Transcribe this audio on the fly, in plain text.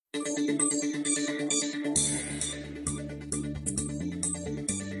Good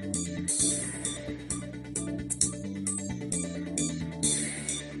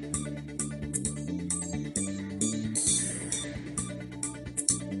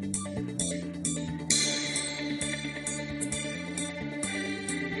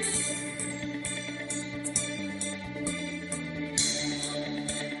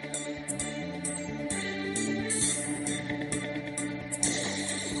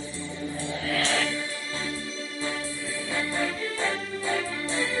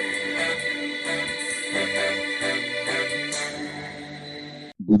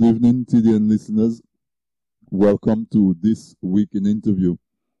evening, TDN listeners. Welcome to This Week in Interview.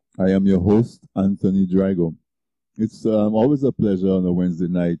 I am your host, Anthony Drago. It's always a pleasure on a Wednesday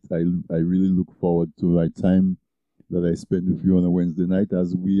night. I really look forward to my time that I spend with you on a Wednesday night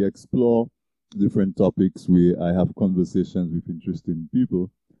as we explore different topics. I have conversations with interesting people,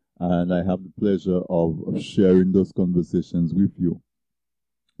 and I have the pleasure of sharing those conversations with you.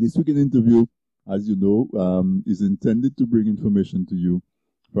 This Week in Interview, as you know, is intended to bring information to you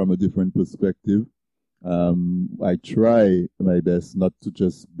from a different perspective. I try my best not to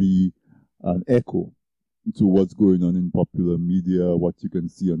just be an echo to what's going on in popular media, what you can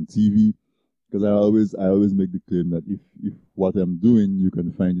see on TV, because I always make the claim that if what I'm doing you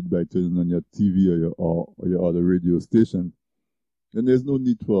can find it by turning on your TV or your other radio station, then there's no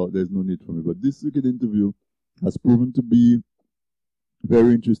need for me. But This Week in Interview has proven to be a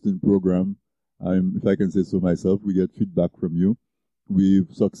very interesting program. If I can say so myself, we get feedback from you. We've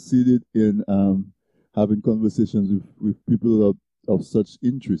succeeded in having conversations with people of such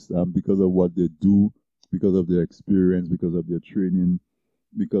interest because of what they do, because of their experience, because of their training,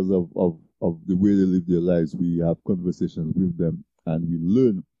 because of the way they live their lives. We have conversations with them and we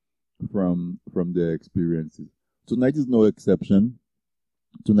learn from their experiences. Tonight is no exception.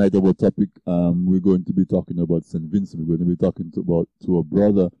 Tonight, our topic, we're going to be talking about St. Vincent. We're going to be talking to a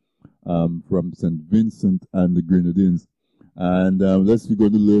brother from St. Vincent and the Grenadines. And we're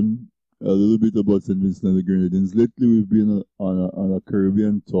going to learn a little bit about St. Vincent and the Grenadines. Lately, we've been on a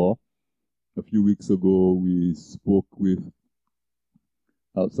Caribbean tour. A few weeks ago, we spoke with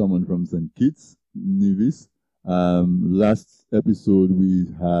someone from St. Kitts, Nevis. Last episode,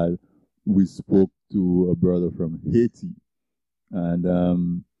 we spoke to a brother from Haiti.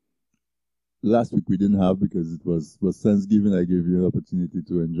 And last week we didn't have, because it was Thanksgiving. I gave you an opportunity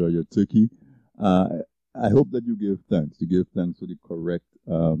to enjoy your turkey. I hope that you give thanks. You give thanks for the correct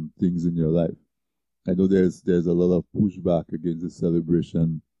things in your life. I know there's a lot of pushback against the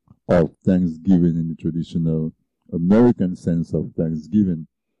celebration of Thanksgiving in the traditional American sense of Thanksgiving,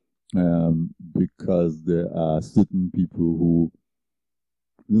 because there are certain people who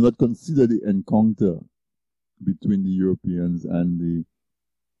do not consider the encounter between the Europeans and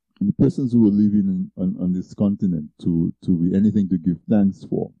the persons who are living on this continent to be anything to give thanks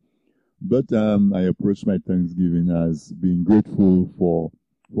for. But I approach my Thanksgiving as being grateful for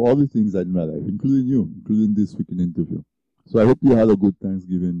all the things in my life, including you, including This Week in Interview. So I hope you had a good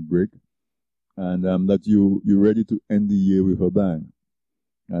Thanksgiving break, and that you're ready to end the year with a bang,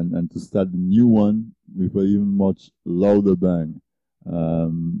 and to start the new one with an even much louder bang.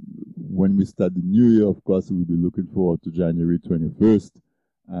 When we start the new year, of course, we'll be looking forward to January 21st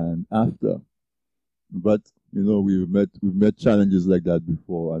and after. But we've met challenges like that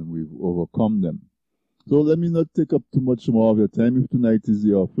before, and we've overcome them. So let me not take up too much more of your time. If tonight is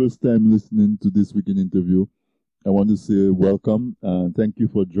your first time listening to This Week in Interview, I want to say welcome and thank you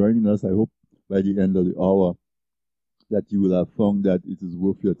for joining us. I hope by the end of the hour that you will have found that it is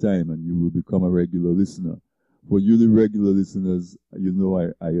worth your time and you will become a regular listener. For you, the regular listeners,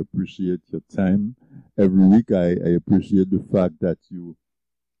 I appreciate your time every week. I appreciate the fact that you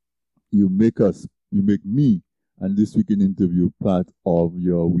make me and This Week in Interview part of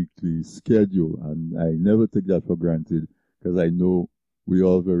your weekly schedule. And I never take that for granted, because I know we're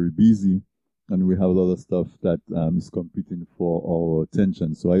all very busy and we have a lot of stuff that is competing for our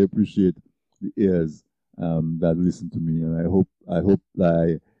attention. So I appreciate the ears that listen to me, and I hope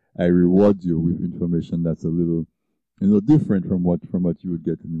that I reward you with information that's a little different from what you would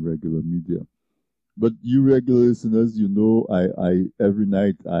get in regular media. But you regular listeners, I every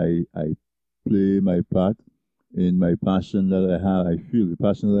night I play my part in my passion that I have. The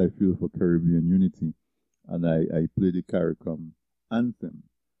passion that I feel for Caribbean unity, and I play the CARICOM anthem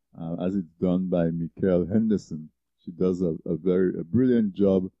as it's done by Michael Henderson. She does a brilliant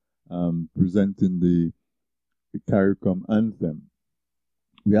job presenting the CARICOM anthem.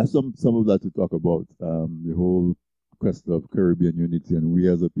 We have some of that to talk about, the whole question of Caribbean unity and we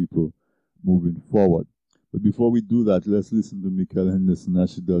as a people moving forward. But before we do that, let's listen to Michael Henderson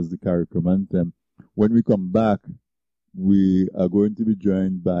as she does the CARICOM anthem. When we come back, we are going to be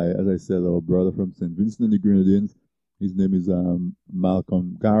joined by, as I said, our brother from St. Vincent and the Grenadines. His name is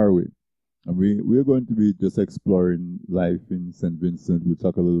Malcolm Garraway. And we are going to be just exploring life in St. Vincent. We'll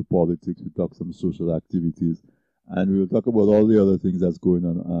talk a little politics, we'll talk some social activities, and we'll talk about all the other things that's going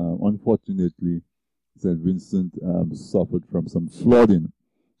on. Unfortunately, St. Vincent suffered from some flooding.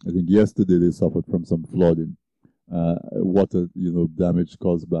 I think yesterday they suffered from some flooding. Water, damage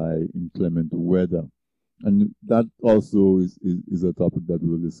caused by inclement weather. And that also is a topic that we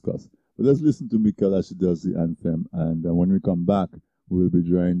will discuss. But let's listen to Michael as she does the anthem. And when we come back, we will be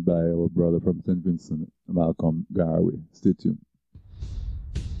joined by our brother from St. Vincent, Malcolm Garraway. Stay tuned.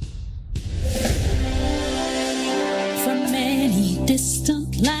 From many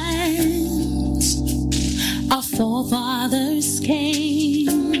distant lands, our forefathers came,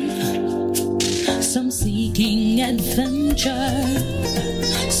 some seeking adventure,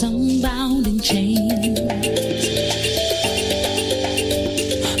 some bound in chains.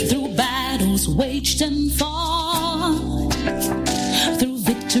 Through battles waged and fought, through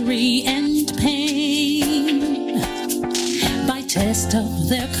victory and pain, by test of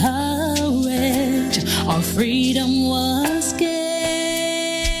their courage, our freedom was gained.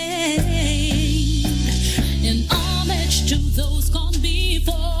 In homage to those gone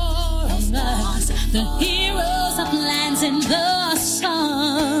before us, the heroes of lands in the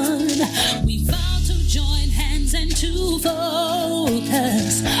sun, we vow to join hands and to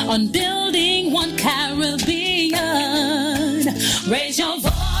focus on building one Caribbean. Raise your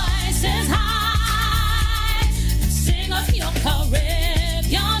voices high and sing of your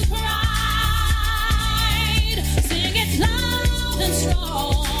Caribbean pride. Sing it loud and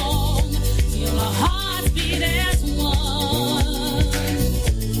strong, feel our hearts beat as one.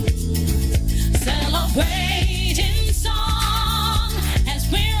 Celebrating song as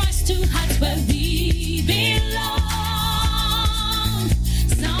we rise to heights where we belong.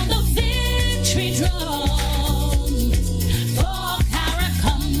 Sound the victory drum for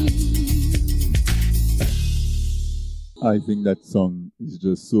CARICOM. I think that song is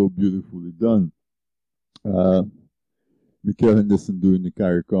just so beautifully done. Michael Henderson doing the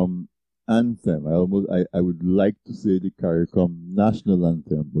CARICOM anthem. I would like to say the CARICOM national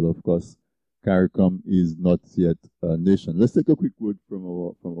anthem, but of course, CARICOM is not yet a nation. Let's take a quick word from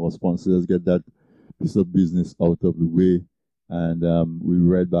our sponsors, get that piece of business out of the way, and we'll be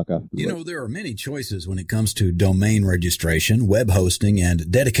right back after. There are many choices when it comes to domain registration, web hosting,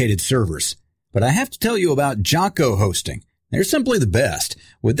 and dedicated servers. But I have to tell you about Jocko Hosting. They're simply the best.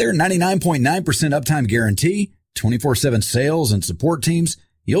 With their 99.9% uptime guarantee, 24/7 sales and support teams,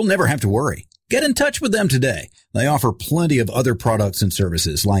 you'll never have to worry. Get in touch with them today. They offer plenty of other products and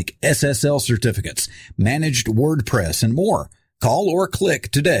services like SSL certificates, managed WordPress, and more. Call or click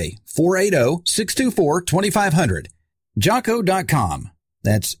today, 480-624-2500. Jocko.com.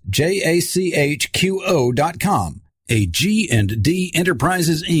 That's JACHQO.com. A G&D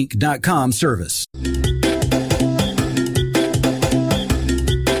Enterprises Inc.com service.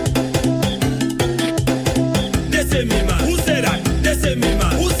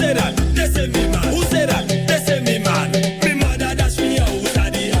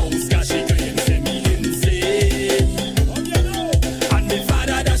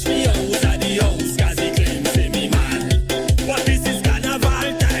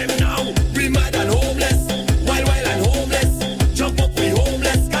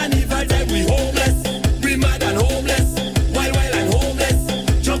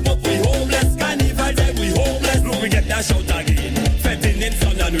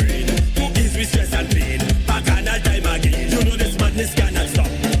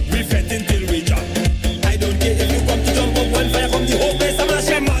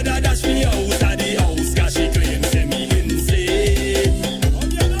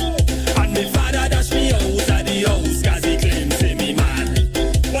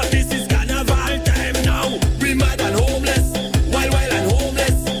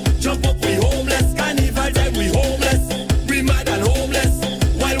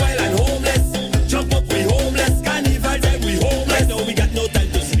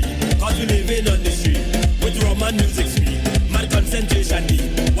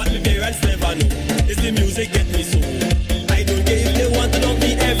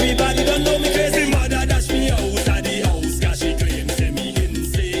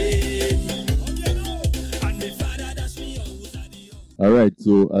 All right,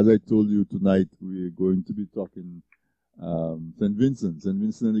 so as I told you tonight, we're going to be talking St. Vincent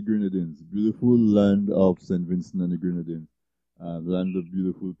and the Grenadines, beautiful land of St. Vincent and the Grenadines, land of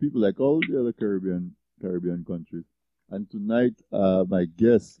beautiful people, like all the other Caribbean Caribbean countries. And tonight, my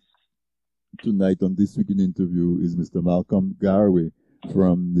guest tonight on This Week in Interview is Mr. Malcolm Garraway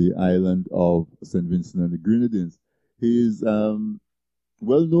from the island of St. Vincent and the Grenadines. He is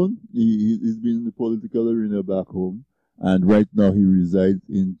well known. He's been in the political arena back home, and right now he resides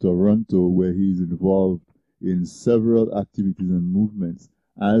in Toronto, where he is involved in several activities and movements.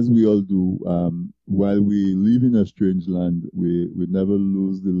 As we all do, while we live in a strange land, we never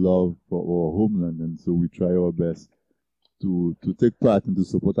lose the love for our homeland, and so we try our best to take part and to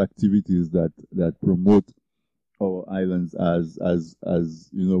support activities that promote our islands as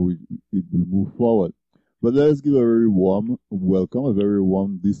you know we move forward. But let us give a very warm welcome, a very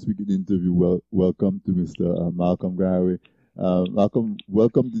warm This Week in Interview. Welcome to Mr. Malcolm Garraway. Malcolm,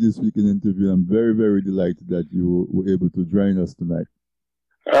 welcome to This Week in Interview. I'm very, very delighted that you were able to join us tonight.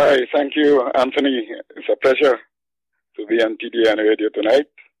 Hi, thank you, Anthony. It's a pleasure to be on TDN Radio tonight.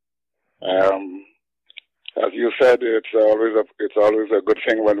 As you said, it's always a good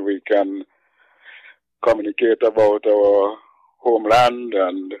thing when we can communicate about our homeland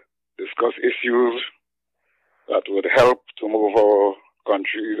and discuss issues that would help to move our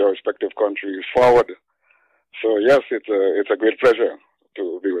countries, our respective countries forward. So yes, it's a great pleasure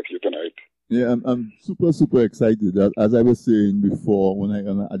to be with you tonight. Yeah, I'm super, super excited. As I was saying before,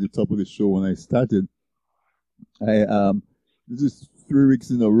 at the top of the show when I started, this is 3 weeks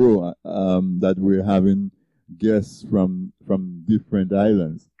in a row that we're having guests from different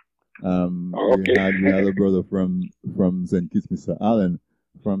islands. Okay. We had a brother from St. Kitts, Mr. Allen,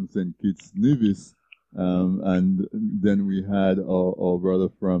 from St. Kitts Nevis, and then we had our brother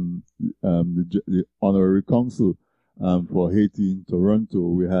from the Honorary Council for Haiti in Toronto.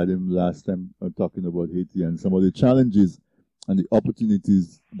 We had him last time talking about Haiti and some of the challenges and the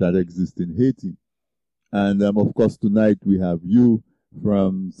opportunities that exist in Haiti. And of course, tonight we have you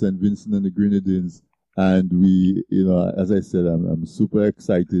from St. Vincent and the Grenadines. And we, as I said, I'm super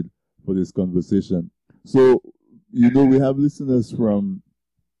excited for this conversation. So, we have listeners from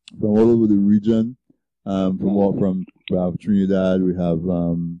all over the region. We have Trinidad, we have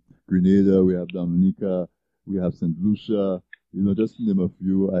Grenada, we have Dominica, we have St. Lucia, just to name a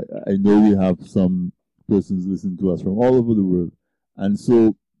few. I know we have some persons listening to us from all over the world. And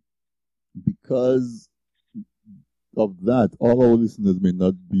so, because of that, all our listeners may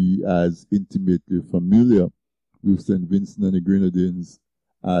not be as intimately familiar with St. Vincent and the Grenadines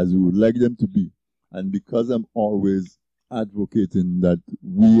as we would like them to be. And because I'm always advocating that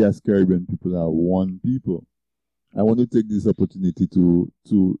we as Caribbean people are one people, I want to take this opportunity to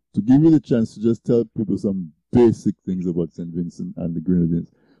give you the chance to just tell people some basic things about St. Vincent and the Grenadines.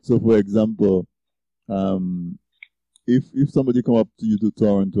 So, for example, if somebody come up to you to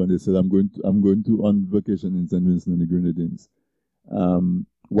Toronto and they said, I'm going to on vacation in St. Vincent and the Grenadines,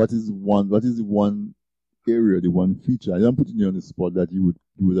 what is the one area, the one feature? I'm putting you on the spot that you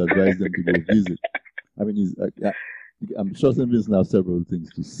would advise them to go visit. I mean, I'm sure St. Vincent has several things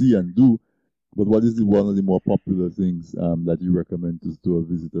to see and do, but what is one of the more popular things that you recommend to a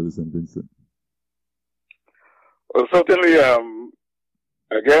visitor to St. Vincent? Well, certainly,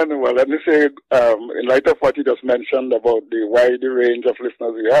 let me say, in light of what you just mentioned about the wide range of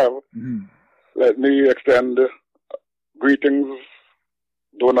listeners you have, let me extend greetings,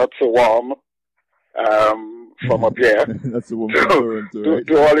 though not so warm, from up here That's the one from Toronto, right?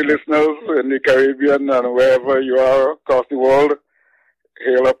 to all the listeners in the Caribbean and wherever you are across the world.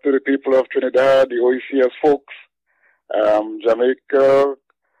 Hail up to the people of Trinidad, the OECS folks, Jamaica,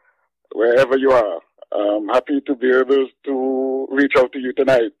 wherever you are. I'm happy to be able to reach out to you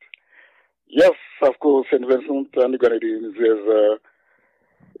tonight. Yes, of course, St. Vincent and the Grenadines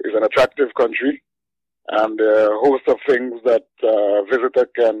is an attractive country, and a host of things that a visitor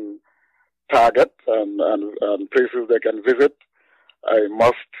can target and places they can visit. I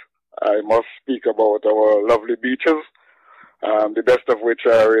must speak about our lovely beaches, the best of which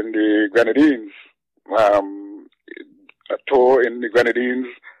are in the Grenadines. A tour in the Grenadines,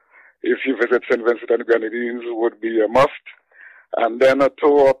 if you visit St. Vincent and the Grenadines, would be a must. And then a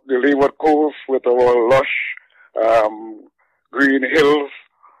tour up the Leeward Coast with our lush green hills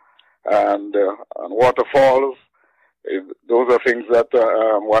and waterfalls. Those are things that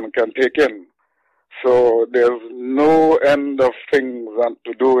one can take in. So there's no end of things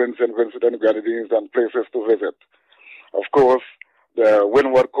to do in St. Vincent and the Grenadines and places to visit. Of course, the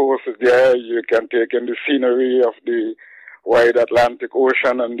Windward Coast is there. You can take in the scenery of the wide Atlantic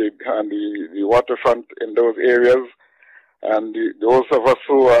Ocean and the waterfront in those areas. And those of us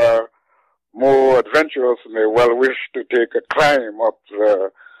who are more adventurous may well wish to take a climb up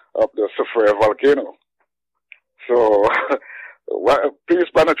the Soufriere volcano. So please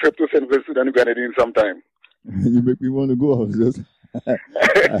plan a trip to St. Vincent and the Grenadines sometime. You make me want to go. I was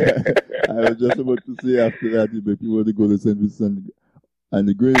just about to say after that, you make me want to go to St. Vincent and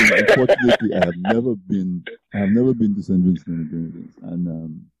the Grenadines. Unfortunately, I have never been to St. Vincent and the Grenadines, and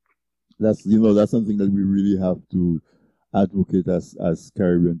that's something that we really have to advocate as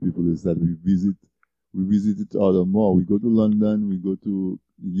Caribbean people, is that we visit it all the more. We go to London, we go to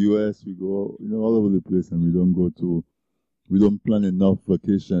the US, we go all over the place, and we don't plan enough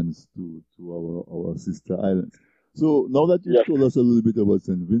vacations to our sister islands. So now that you've told us a little bit about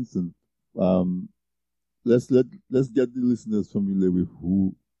St. Vincent, let's get the listeners familiar with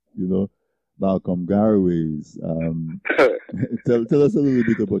who Malcolm Garraway is. Tell us a little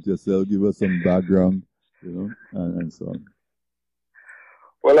bit about yourself. Give us some background, and so on.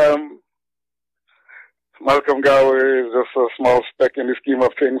 Well, Malcolm Garraway is just a small speck in the scheme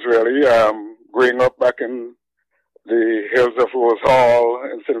of things, really. Growing up back in the hills of Rose Hall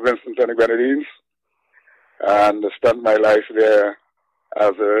in St. Vincent and the Grenadines, and spent my life there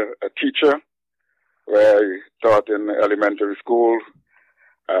as a teacher, where I taught in elementary school,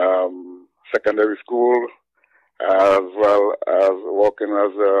 secondary school, as well as working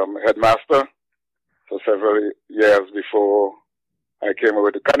as a headmaster for several years before I came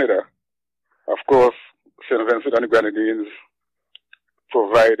over to Canada. Of course, St. Vincent and the Grenadines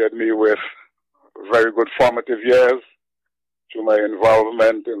provided me with very good formative years through my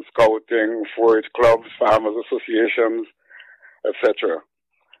involvement in scouting, 4-H clubs, farmers associations, etc.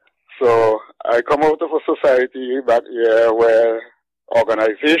 So I come out of a society back here where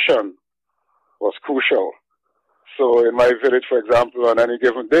organization was crucial. So in my village, for example, on any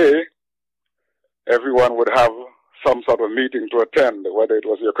given day, everyone would have some sort of meeting to attend, whether it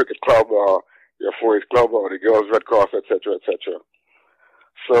was your cricket club or your 4-H club or the Girls Red Cross, etc., etc.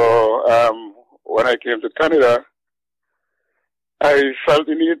 So when I came to Canada, I felt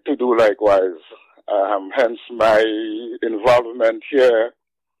the need to do likewise. Hence my involvement here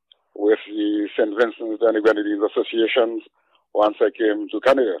with the St. Vincent and the Grenadines associations once I came to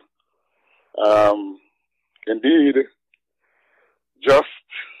Canada. Indeed, just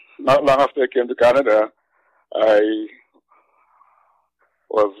not long after I came to Canada, I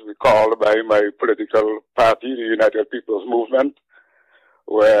was recalled by my political party, the United People's Movement,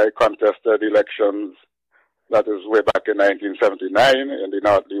 where I contested elections, that is way back in 1979 in the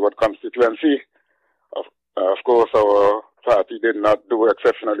North Leeward constituency. Of course, our party did not do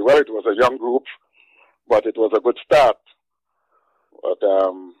exceptionally well. It was a young group, but it was a good start. But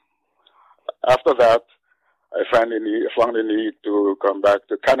after that, I found the need to come back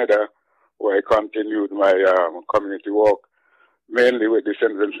to Canada, where I continued my community work, mainly with the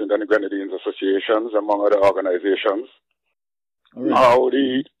St. Vincent and the Grenadines associations, among other organizations. All right. Now,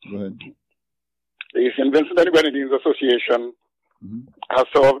 Go ahead. the St. Vincent and the Grenadines Association has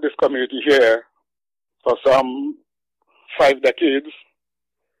served this community here for some 5 decades.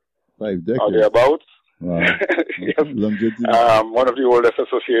 5 decades? Or thereabouts. Wow. Yes. Longevity. One of the oldest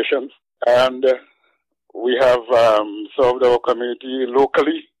associations. And we have served our community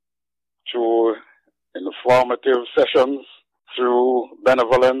locally through informative sessions, through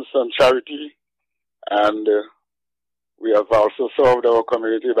benevolence and charity. And we have also served our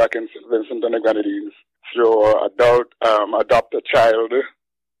community back in St. Vincent and the Grenadines through our Adopt a Child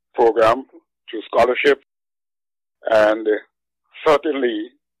program, through scholarship. And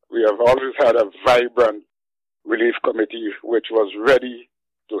certainly, we have always had a vibrant relief committee which was ready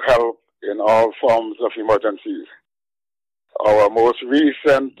to help in all forms of emergencies. Our most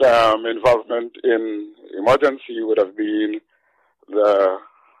recent involvement in emergency would have been the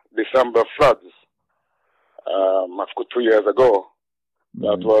December floods, 2 years ago.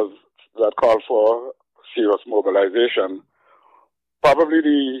 That called for serious mobilization. Probably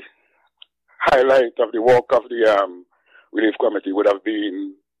the highlight of the work of the relief committee would have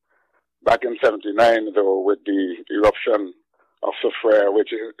been back in 79, though, with the eruption of Soufriere,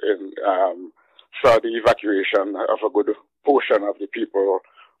 which saw the evacuation of a good portion of the people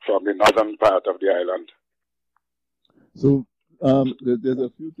from the northern part of the island. So there's a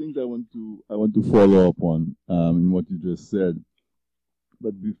few things I want to follow up on in what you just said.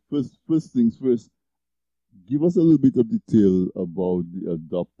 But first things first, give us a little bit of detail about the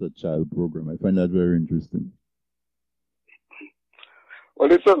Adopt a Child program. I find that very interesting. Well,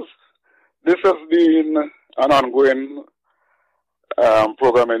 this has been an ongoing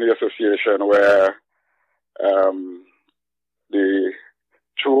program in the association where the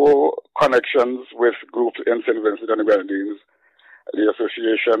through connections with groups in St. Vincent and the Grenadines, the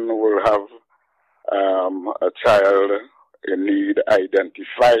association will have a child in need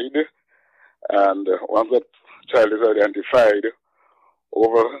identified, and once that child is identified,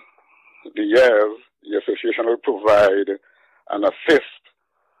 over the years, the association will provide and assist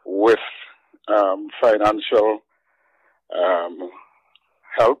with financial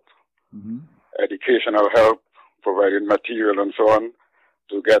help, educational help, providing material and so on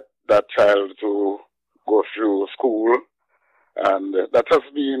to get that child to go through school. And that has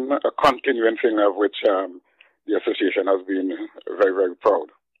been a continuing thing of which the association has been very, very proud.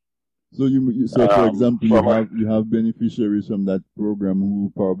 So, for example, you have beneficiaries from that program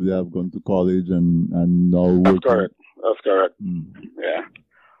who probably have gone to college and now working. That's correct. Yeah.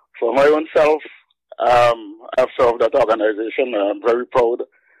 For my own self, I've served that organization. I'm very proud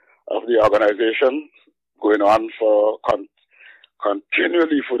of the organization going on for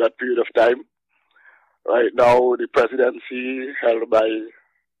continually for that period of time. Right now, the presidency held by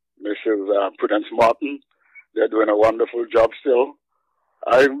Mrs. Prudence Martin. They're doing a wonderful job still.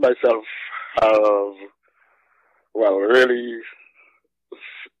 I myself have, really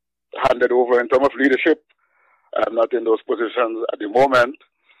handed over in terms of leadership. I'm not in those positions at the moment.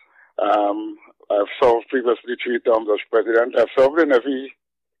 I've served previously 3 terms as president. I've served in every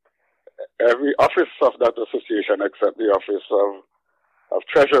office of that association except the office of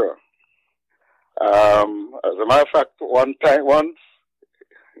treasurer. As a matter of fact, once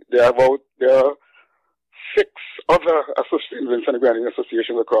there are 6 other St. Vincent and Grenadines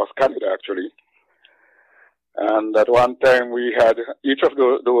associations across Canada, actually. And at one time we had, each of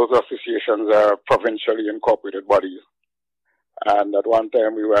those associations are provincially incorporated bodies. And at one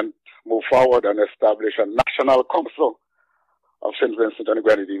time we moved forward and established a national council of St. Vincent and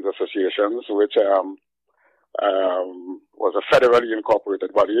Grenadines associations, which was a federally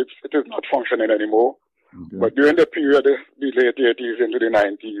incorporated body. It is not functioning anymore. Okay. But during the period, the late 80s into the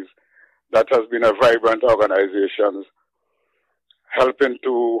 90s, that has been a vibrant organization helping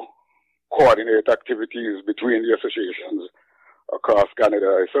to coordinate activities between the associations across Canada.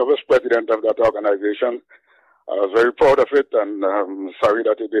 I serve as president of that organization. I was very proud of it, and I'm sorry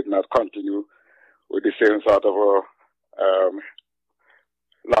that it did not continue with the same sort of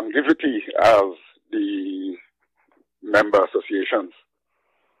longevity as the member associations.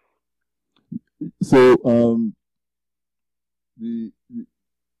 So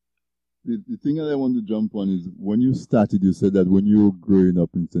the thing that I want to jump on is when you started, you said that when you were growing up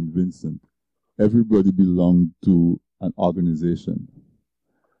in St. Vincent, everybody belonged to an organization.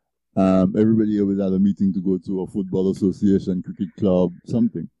 Everybody always had a meeting to go to, a football association, cricket club,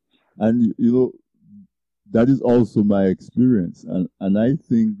 something. And, that is also my experience. And I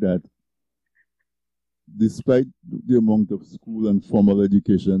think that despite the amount of school and formal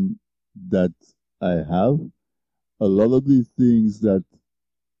education that I have, a lot of the things that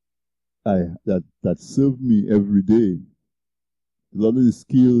that serve me every day, a lot of the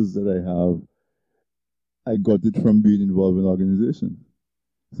skills that I have, I got it from being involved in organization.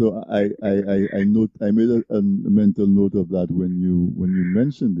 So I made a mental note of that when you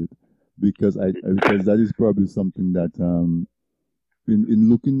mentioned it, because that is probably something that in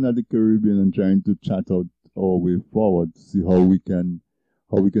looking at the Caribbean and trying to chat out our way forward, see how we can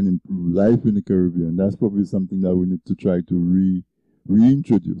improve life in the Caribbean. That's probably something that we need to try to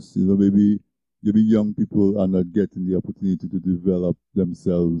reintroduce. Maybe young people are not getting the opportunity to develop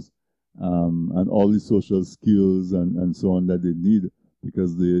themselves and all the social skills and so on that they need,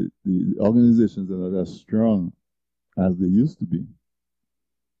 because the organizations are not as strong as they used to be.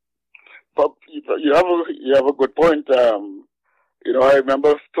 But you have a good point. I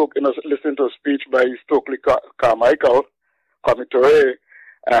remember listening to a speech by Stokely Carmichael, Comitere,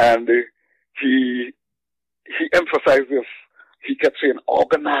 and he emphasized this. He kept saying,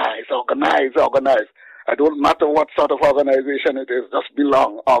 organize. I don't matter what sort of organization it is, just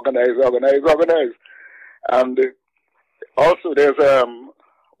belong, organize. And also there's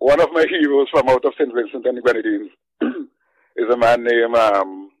one of my heroes from out of St. Vincent and the Grenadines is a man named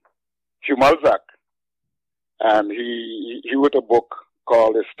Hugh Malzak. And he wrote a book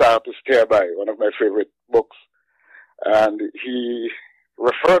called A Star to Stare By, one of my favorite books. And he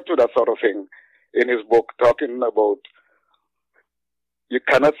referred to that sort of thing in his book, talking about you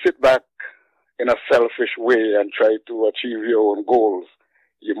cannot sit back in a selfish way and try to achieve your own goals.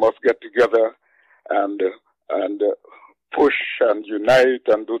 You must get together and push and unite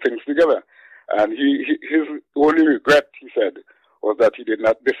and do things together. And his only regret, he said, was that he did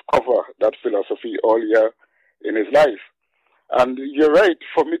not discover that philosophy earlier in his life. And you're right,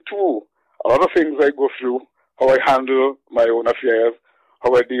 for me too, a lot of things I go through, how I handle my own affairs,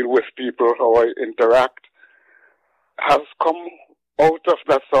 how I deal with people, how I interact, has come out of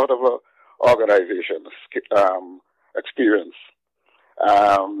that sort of a organization experience.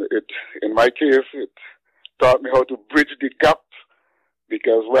 In my case, it taught me how to bridge the gap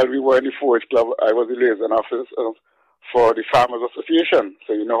because while we were in the 4-H club, I was the liaison officer for the Farmers Association.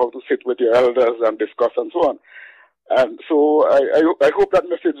 So you know how to sit with your elders and discuss and so on. And so I hope that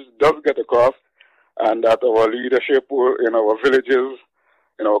message does get across, and that our leadership in our villages,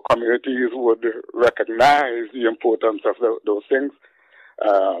 in our communities, would recognize the importance of those things.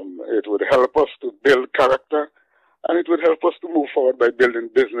 It would help us to build character, and it would help us to move forward by building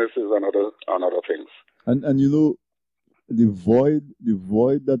businesses and other things. And you know, the void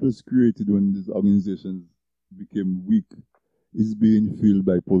that was created when these organizations became weak is being filled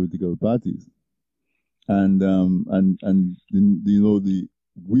by political parties. And you know,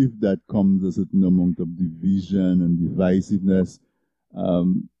 with that comes a certain amount of division and divisiveness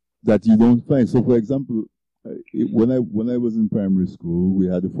that you don't find. So, for example, when I was in primary school, we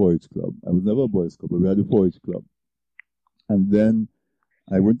had a 4-H club. I was never a boys' club, but we had a 4-H club. And then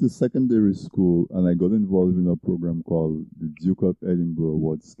I went to secondary school and I got involved in a program called the Duke of Edinburgh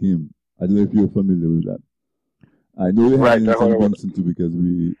Award Scheme. I don't know if you're familiar with that. I know we had in St. Vincent too, because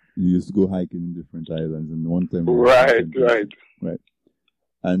we used to go hiking in different islands, and one time right.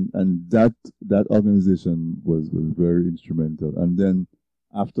 And that organization was very instrumental. And then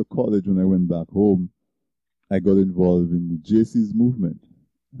after college, when I went back home, I got involved in the JC's movement.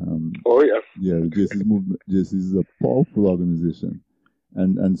 Oh yes. Yeah, the JC's movement. JC's is a powerful organization,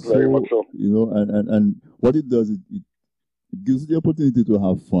 and so, very much so. You know, and what it does, it gives you the opportunity to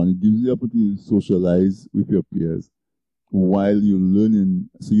have fun. It gives you the opportunity to socialize with your peers while you're learning.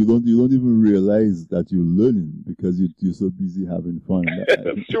 So you don't even realize that you're learning because you're so busy having fun.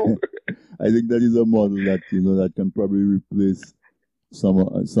 That's true. I think that is a model that, you know, that can probably replace some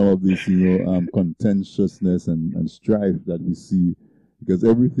of this, you know, contentiousness and strife that we see, because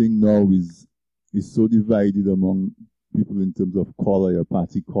everything now is so divided among people in terms of color, your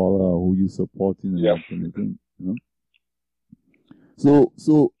party color, who you're supporting, and yes. that kind of thing. You know?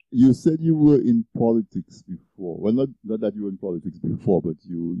 So you said you were in politics before. Well, not that you were in politics before, but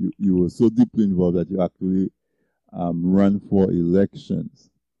you were so deeply involved that you actually ran for elections.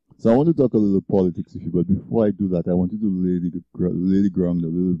 So I want to talk a little politics with you, but before I do that, I want you to lay the ground a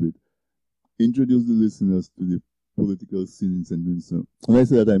little bit. Introduce the listeners to the political scene in St. Vincent. When I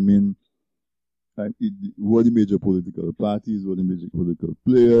say that, I mean who are the major political parties, who are the major political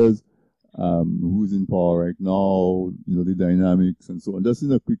players, who's in power right now, you know, the dynamics and so on. Just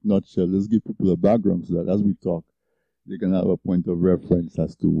in a quick nutshell, let's give people a background so that as we talk, they can have a point of reference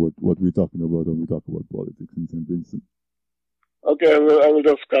as to what we're talking about when we talk about politics in St. Vincent. Okay, I will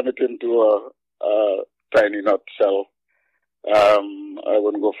just cram it into a tiny nutshell. I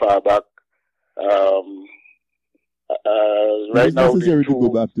wouldn't go far back. Right it's now, necessary to go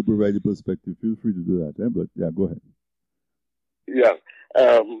back to provide the perspective. Feel free to do that, but yeah, go ahead. Yeah.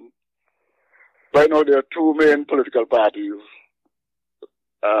 Right now, there are two main political parties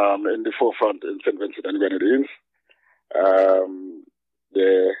in the forefront in St. Vincent and Grenadines.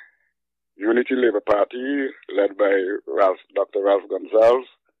 The Unity Labour Party, led by Dr. Ralph Gonsalves,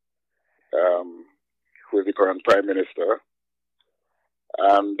 who is the current Prime Minister,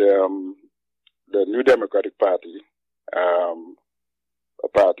 and the New Democratic Party, a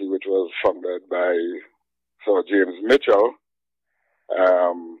party which was founded by Sir James Mitchell,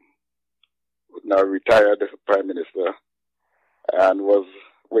 now retired Prime Minister, and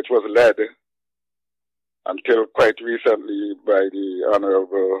which was led until quite recently by the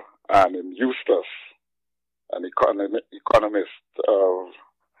Honourable Armin Eustace, an economist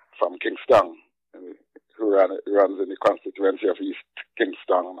from Kingston, who runs in the constituency of East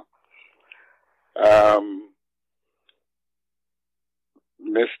Kingston.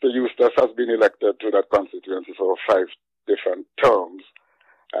 Mr. Eustace has been elected to that constituency for 5 different terms,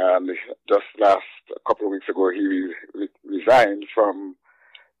 and just a couple of weeks ago, he resigned from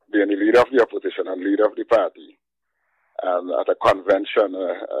being the leader of the opposition and leader of the party. And at a convention,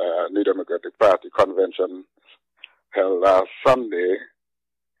 New Democratic Party convention held last Sunday,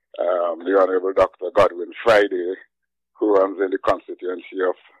 the Honourable Dr. Godwin Friday, who runs in the constituency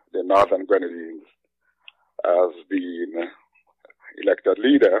of the Northern Grenadines, has been elected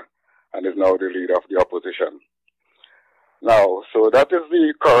leader and is now the leader of the opposition. Now, so that is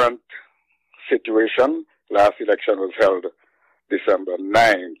the current situation. Last election was held December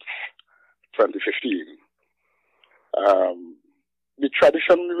 9th, 2015. The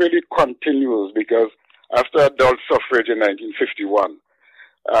tradition really continues because after adult suffrage in 1951,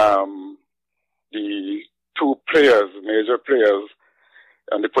 the two major players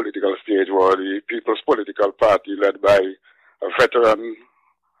on the political stage were the People's Political Party, led by a veteran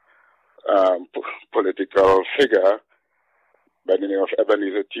political figure by the name of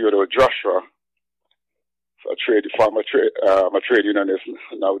Ebenezer Theodore Joshua, former trade unionist,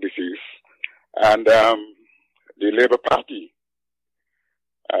 now deceased, and the Labour Party,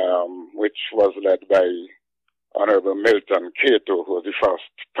 which was led by Honorable Milton Cato, who was the first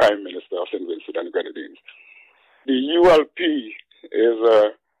Prime Minister of St. Vincent and Grenadines. The ULP is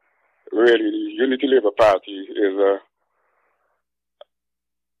really, the Unity Labour Party is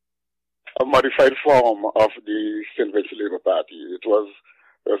a modified form of the St. Vincent Labour Party.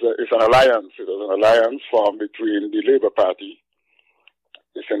 It's an alliance. It was an alliance formed between the Labour Party,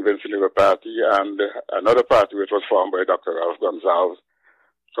 the St. Vincent Labour Party, and another party which was formed by Dr. Ralph Gonsalves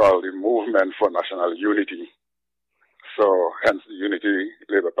called the Movement for National Unity. So, hence the Unity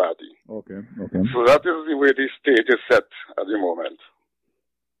Labour Party. Okay. So that is the way the stage is set at the moment.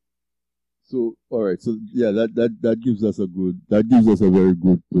 So, all right. So, yeah, that gives us a very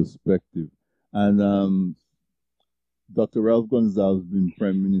good perspective. And Dr. Ralph Gonsalves been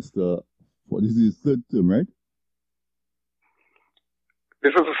Prime Minister for this is his third term, right?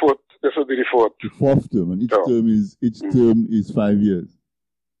 This is the fourth. This will be the fourth. The fourth term, and each term is 5 years.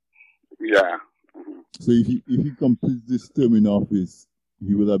 Yeah. So if he completes this term in office,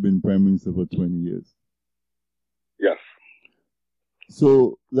 he will have been Prime Minister for 20 years. Yes.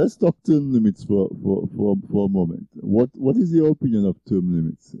 So let's talk term limits for a moment. What is your opinion of term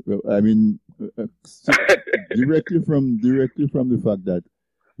limits? Well, I mean, directly from the fact that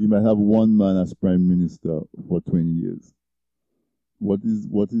you might have one man as Prime Minister for 20 years. What is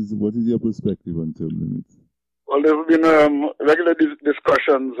your perspective on term limits? Well, there have been regular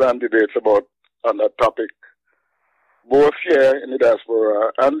discussions and debates on that topic, both here in the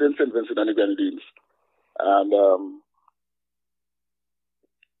diaspora and in St. Vincent and the Grenadines. And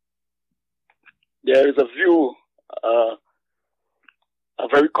there is a view, a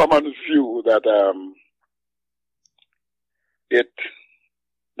very common view that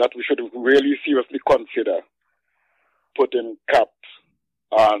we should really seriously consider putting caps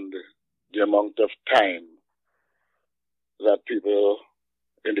on the amount of time that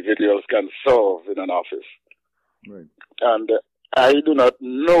individuals can serve in an office. Right. And I do not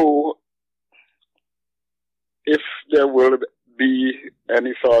know if there will be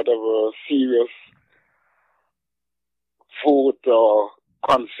any sort of a serious vote or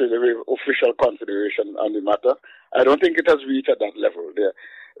official consideration on the matter. I don't think it has reached at that level there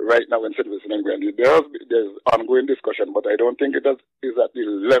right now in St. Vincent and Grenadines. There's ongoing discussion, but I don't think it is at the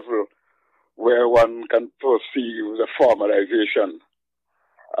level where one can perceive the formalization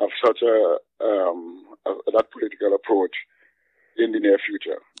of such that political approach in the near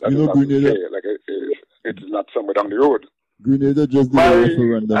future. That is not to say, like it is not somewhere down the road. Grenada just did a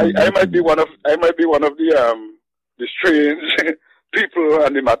referendum. I might be one of the strange people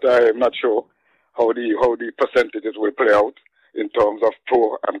on the matter. I'm not sure how the percentages will play out in terms of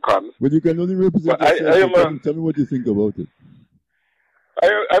pro and cons. But you can only represent yourself. Tell me what you think about it.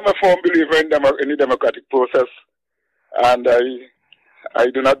 I'm a firm believer in the democratic process, and I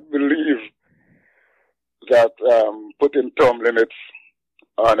do not believe that putting term limits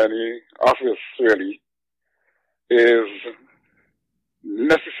on any office really is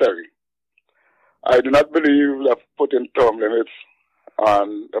necessary. I do not believe that putting term limits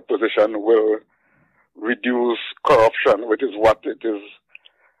on a position will reduce corruption, which is what it is.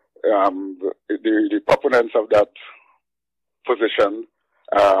 The proponents of that position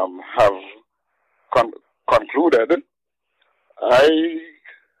have concluded. I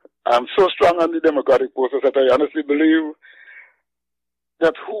am so strong on the democratic process that I honestly believe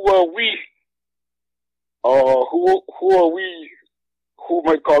that who are we, or who are we who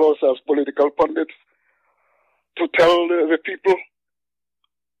might call ourselves political pundits, to tell the people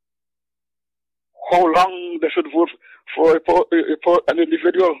how long they should vote for an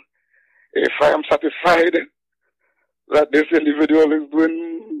individual. If I am satisfied that this individual is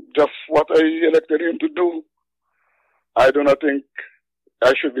doing just what I elected him to do, I do not think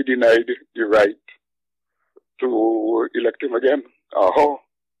I should be denied the right to elect him again.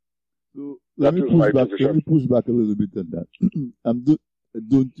 So let me push back a little bit on that.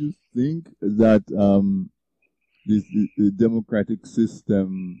 Don't you think that the democratic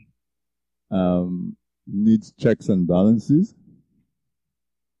system needs checks and balances?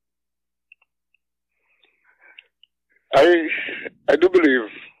 I do believe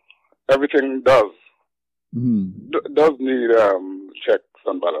everything does. Mm-hmm. Does need checks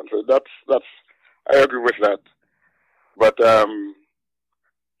and balances. That's I agree with that. But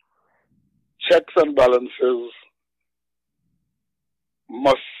checks and balances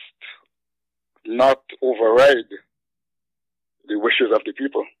must not override the wishes of the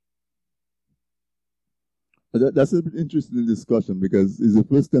people. That's an interesting discussion, because it's the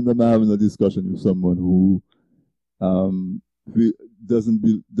first time that I'm having a discussion with someone who doesn't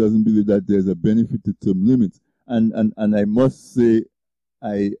believe that there's a benefit to term limits. And I must say,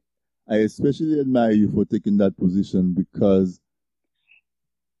 I especially admire you for taking that position, because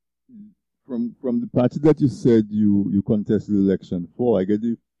from the party that you said you contested the election for, I get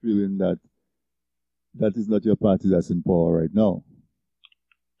the feeling that that is not your party that's in power right now.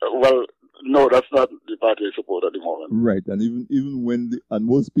 Well, no, that's not the party I support at the moment. Right, and even when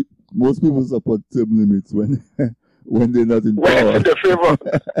most people support term limits when when they're not in power. In their favor.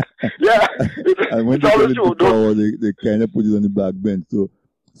 Yeah, and when they get into power, they kind of put it on the back bench.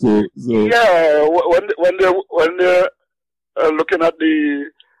 So yeah, when they're looking at the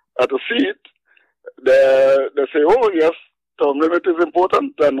seat, they say, oh yes, term limit is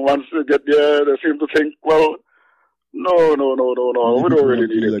important, and once they get there, they seem to think, well, no, we don't really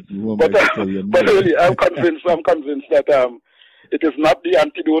need it. But really, I'm convinced that it is not the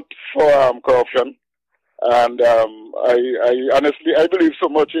antidote for corruption. And I honestly believe so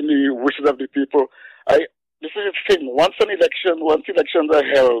much in the wishes of the people. This is the thing. Once elections are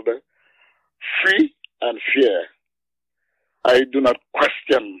held free and fair, I do not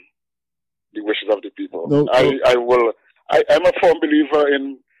question the wishes of the people. No. I'm a firm believer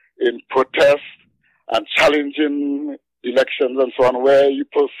in protest and challenging elections and so on, where you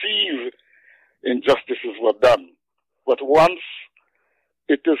perceive injustices were done. But once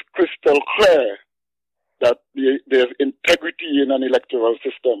it is crystal clear that there's integrity in an electoral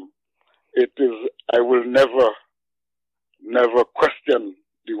system, I will never question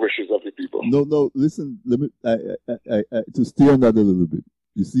the wishes of the people. No, listen, let me, to stay on that a little bit.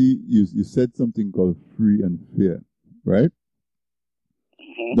 You see, you said something called free and fair, right?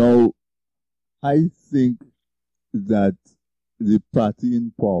 Mm-hmm. Now, I think that the party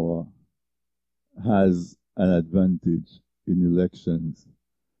in power has an advantage in elections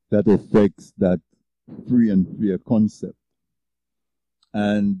that affects that free and fair concept.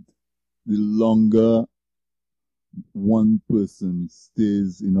 And the longer one person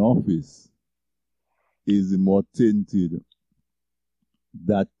stays in office, is the more tainted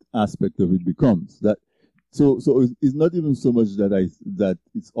that aspect of it becomes. So it's not even so much that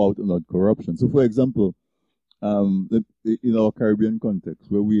it's out and out corruption. So, for example, in our Caribbean context,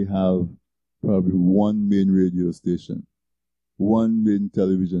 where we have probably one main radio station, one main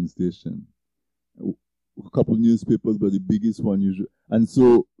television station, a couple of newspapers, but the biggest one usually, and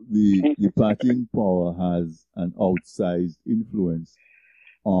so the party in power has an outsized influence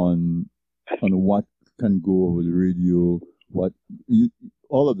on what can go over the radio,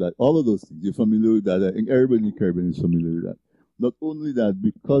 all of those things. You're familiar with that. I think everybody in Caribbean is familiar with that. Not only that,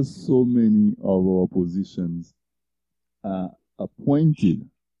 because so many of our positions are appointed,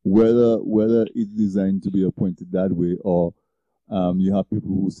 whether it's designed to be appointed that way, or you have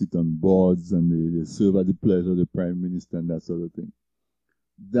people who sit on boards and they serve at the pleasure of the Prime Minister and that sort of thing.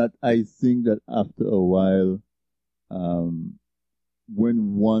 That I think that after a while,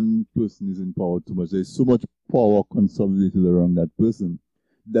 when one person is in power too much, there's so much power consolidated around that person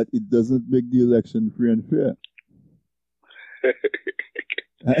that it doesn't make the election free and fair.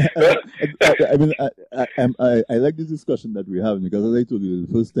 I like this discussion that we're having, because as I told you,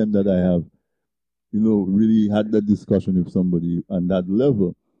 the first time that I have, really had that discussion with somebody on that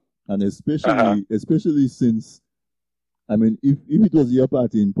level, and especially since, if it was your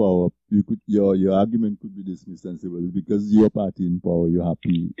party in power, your argument could be dismissed and say, well, it's because your party in power, you're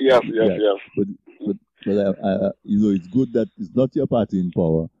happy. Yes. But it's good that it's not your party in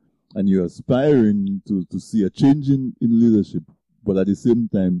power, and you're aspiring to see a change in leadership. But at the same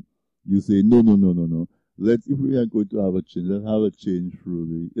time, you say, no. If we are going to have a change, let's have a change through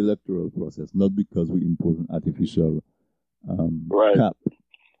the electoral process, not because we impose an artificial cap.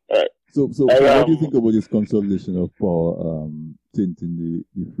 Right. So what do you think about this consolidation of power tinting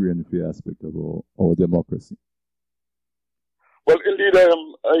the free and fair aspect of our democracy? Well, indeed,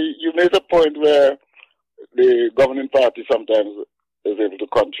 you made a point where the governing party sometimes is able to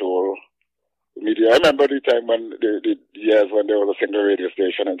control the media. I remember the time when the years when there was a single radio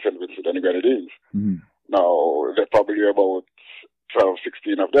station in St. Vincent and the Grenadines. Mm-hmm. Now, there are probably about 12,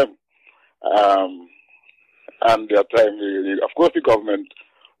 16 of them. And at that time, of course, the government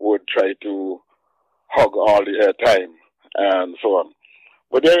would try to hog all the airtime and so on.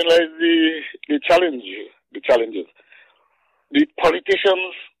 But therein lies the challenges. The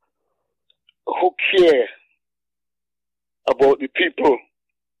politicians who care about the people,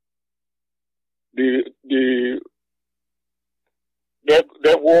 they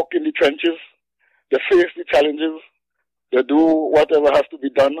walk in the trenches, they face the challenges, they do whatever has to be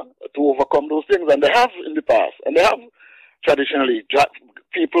done to overcome those things, and they have in the past, and they have traditionally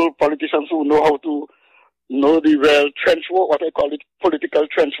politicians who know how to the real trench walk, what I call it, political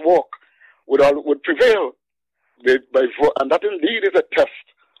trench walk, would prevail. And that indeed is a test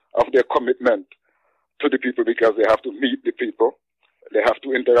of their commitment to the people, because they have to meet the people, they have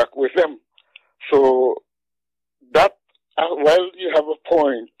to interact with them. So that, while you have a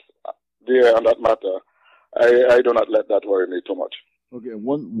point there on that matter, I do not let that worry me too much. Okay,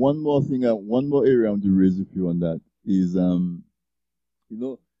 one more thing, one more area I want to raise with you on that is,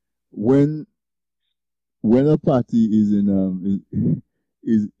 when a party is in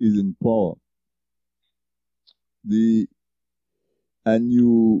is in power,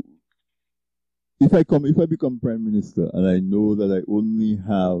 if I become prime minister and I know that I only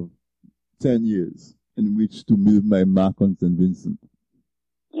have 10 years in which to leave my mark on St. Vincent,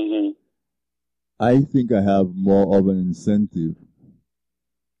 I think I have more of an incentive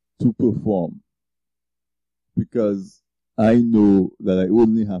to perform, because I know that I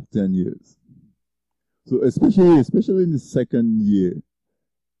only have 10 years. So especially in the second year,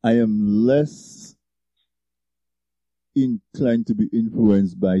 I am less inclined to be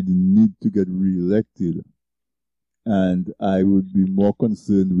influenced by the need to get re-elected, and I would be more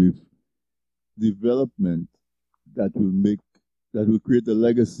concerned with development that will create a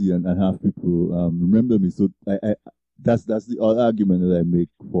legacy and have people remember me. So that's the argument that I make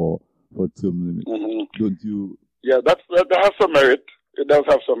for term limit. Don't you? Yeah, that has some merit. It does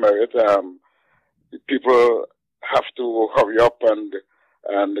have some merit. People have to hurry up and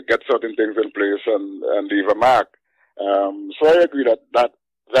get certain things in place and leave a mark. So I agree that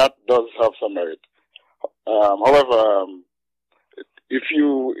does have some merit. However, if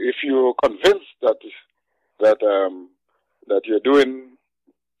you're convinced that you're doing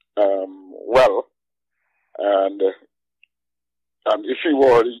well, and if you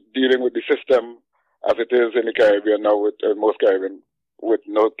were dealing with the system as it is in the Caribbean now, with most Caribbean with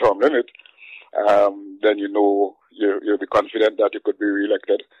no term limit, then you'll be confident that you could be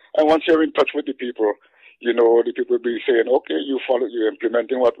re-elected. And once you're in touch with the people, the people will be saying, okay, you're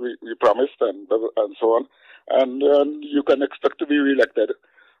implementing what we promised, and so on, and you can expect to be re-elected.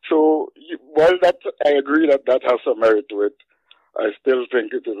 So while I agree that has some merit to it, I still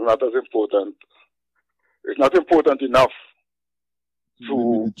think it is not as important. It's not important enough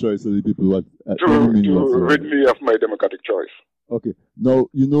to the choice of the people to rid me of my democratic choice. Okay. Now,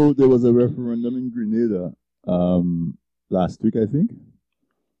 there was a referendum in Grenada last week, I think.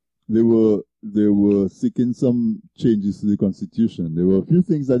 They were seeking some changes to the constitution. There were a few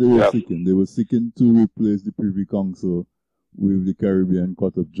things that they were seeking. They were seeking to replace the Privy Council with the Caribbean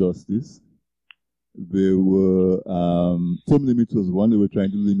Court of Justice. They were term limit was one. They were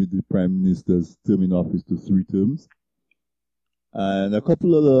trying to limit the Prime Minister's term in office to 3 terms. And a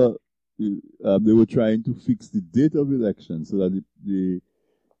couple other, they were trying to fix the date of election so that the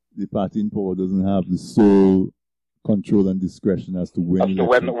party in power doesn't have the sole control and discretion as to when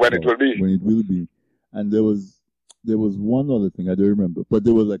it will be. And there was one other thing I don't remember, but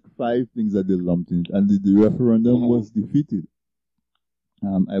there were like 5 things that they lumped in, and the referendum was defeated.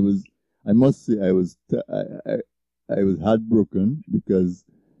 I must say I was heartbroken, because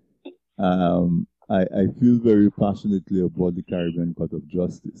I feel very passionately about the Caribbean Court of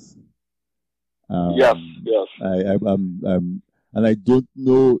Justice. Yes. And I don't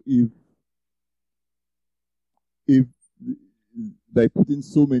know if by putting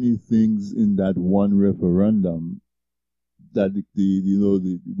so many things in that one referendum, that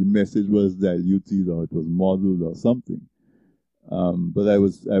the message was diluted, or it was muddled or something. But I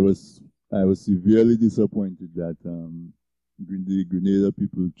was severely disappointed that the Grenada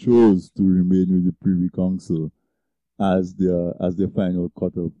people chose to remain with the Privy Council as their final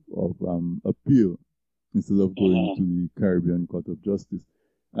court of appeal, instead of going to the Caribbean Court of Justice.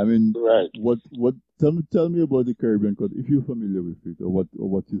 I mean, right. Tell me about the Caribbean Court, if you're familiar with it, or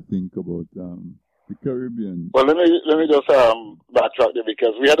what you think about the Caribbean. Well, let me just backtrack there,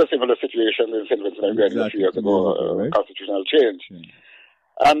 because we had a similar situation in St. Vincent and Grenada a few years ago, right? Constitutional change.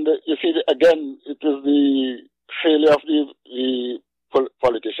 Yeah. And you see, again, it is the failure of the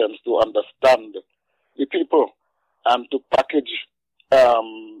politicians to understand the people and to package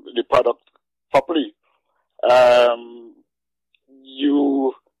the product properly.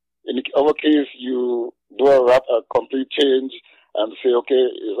 In our case, you do a complete change and say, okay,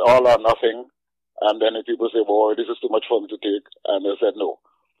 it's all or nothing. And then people say, well, this is too much for me to take. And they said no.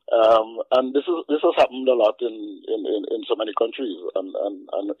 And this has happened a lot in so many countries and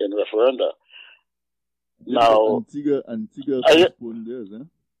in referenda. Now, Antigua postponed theirs,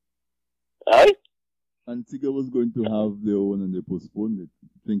 Aye? Antigua was going to have their own, and they postponed it,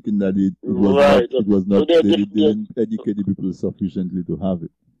 thinking that it was not. They didn't educate the people sufficiently to have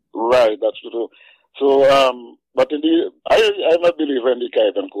it. Right, that's true. So, but indeed, I'm a believer in the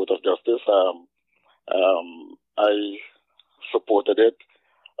Caribbean Court of Justice. I supported it.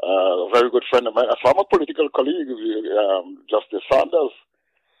 A very good friend of mine, a former political colleague, Justice Sanders,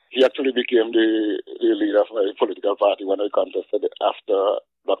 he actually became the leader of my political party when I contested after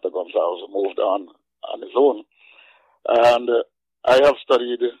Dr. Gonzalez moved on his own. And I have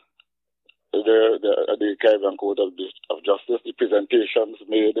studied the Caribbean Court of Justice, the presentations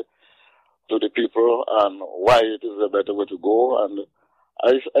made to the people and why it is a better way to go. And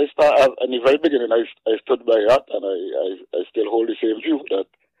I in the very beginning, I stood by that, and I still hold the same view that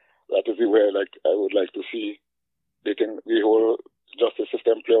is the way I would like to see the whole justice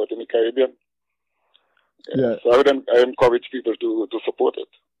system play out in the Caribbean. Yeah. So I encourage people to support it.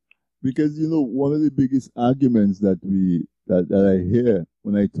 Because one of the biggest arguments that I hear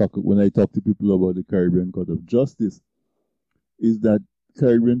when I talk to people about the Caribbean Court of Justice is that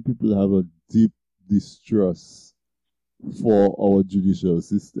Caribbean people have a deep distrust for our judicial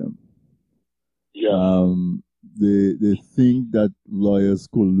system. Yeah. They think that lawyers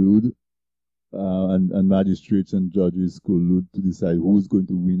collude and magistrates and judges collude to decide who's going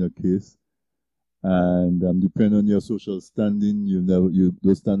to win a case. And depending on your social standing, you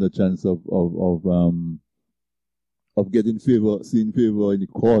don't stand a chance of getting seeing favor in the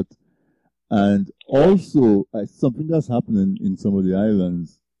court. And also, something that's happening in some of the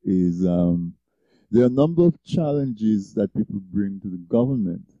islands is there are a number of challenges that people bring to the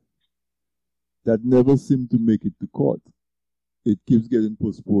government that never seem to make it to court. It keeps getting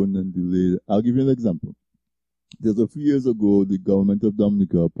postponed and delayed. I'll give you an example. There's a few years ago, the government of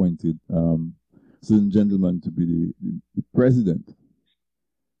Dominica appointed certain gentleman to be the president.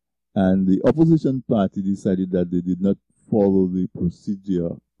 And the opposition party decided that they did not follow the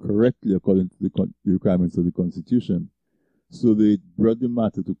procedure correctly according to the requirements of the Constitution. So they brought the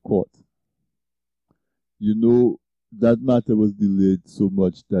matter to court. That matter was delayed so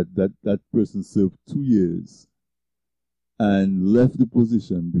much that person served 2 years and left the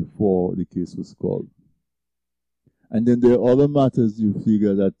position before the case was called. And then there are other matters you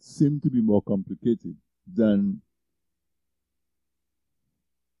figure that seem to be more complicated than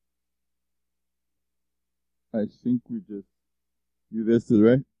I think you there still,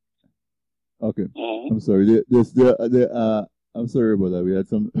 right? Okay. Mm-hmm. I'm sorry. I'm sorry about that. We had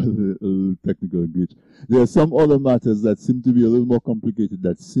some a little technical glitch. There are some other matters that seem to be a little more complicated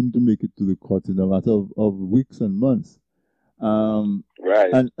that seem to make it to the court in a matter of weeks and months.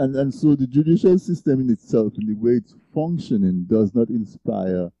 Right. And so the judicial system in itself, in the way it's functioning, does not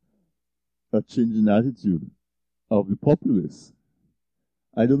inspire a change in attitude of the populace.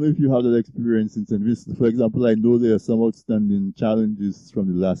 I don't know if you have that experience in St. Vincent. For example, I know there are some outstanding challenges from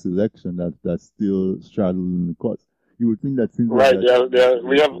the last election that still straddle in the courts. You would think that things right. like that.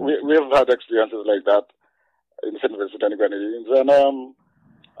 We have had experiences like that in St. Vincent and Grenadines, and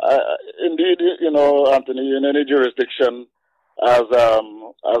indeed, Anthony, in any jurisdiction, as a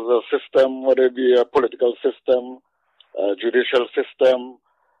system, whether it be a political system, a judicial system,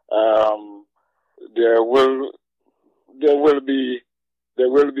 there will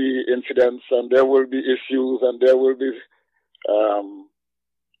be incidents, and there will be issues, and there will be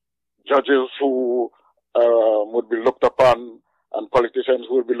judges who would be looked upon, and politicians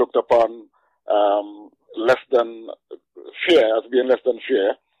who will be looked upon less than fair, as being less than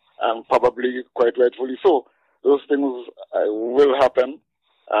fair, and probably quite rightfully so. Those things will happen,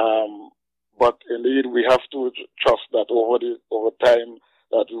 but indeed we have to trust that over time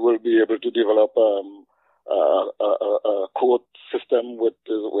that we will be able to develop a court system with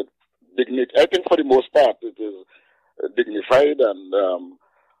dignity. I think for the most part it is dignified, and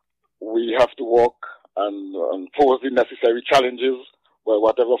we have to work and pose the necessary challenges, by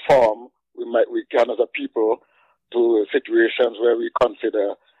whatever form we can as a people, to situations where we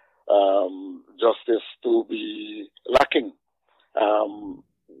consider justice to be lacking.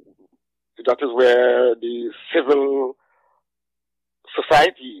 That is where the civil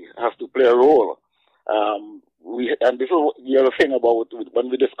society has to play a role. And this is the other thing about when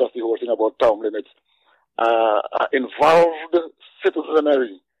we discuss the whole thing about term limits. Involved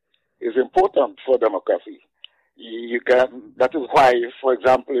citizenry is important for democracy. That is why, for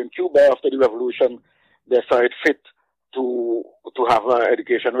example, in Cuba after the revolution, they saw it fit to have an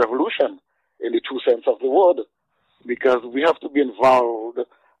education revolution in the true sense of the word, because we have to be involved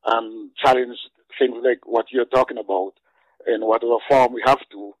and challenge things like what you're talking about in whatever form we have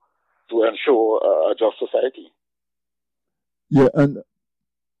to ensure a just society. Yeah, and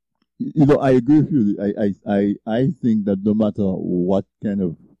I agree with you. I think that no matter what kind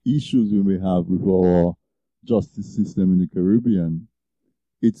of issues we may have with our justice system in the Caribbean,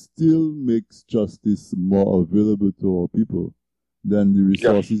 it still makes justice more available to our people than the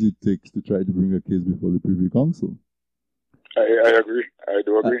resources it takes to try to bring a case before the Privy Council. I agree. I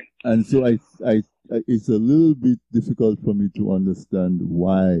do agree. And so I it's a little bit difficult for me to understand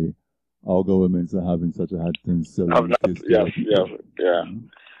why our governments are having such a hard time selling the case to our people.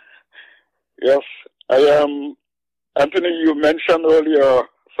 Yes. Anthony, you mentioned earlier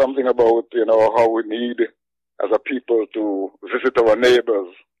something about, how we need as a people to visit our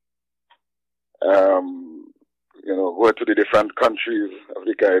neighbors, go to the different countries of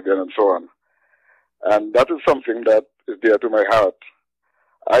the Caribbean and so on. And that is something that is dear to my heart.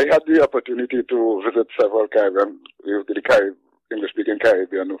 I had the opportunity to visit several English-speaking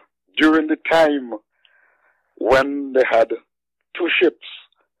Caribbean during the time when they had two ships.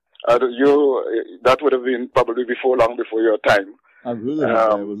 That would have been probably long before your time. I've heard of it.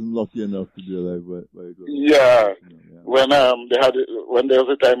 I wasn't lucky enough to be alive by it. Yeah. When there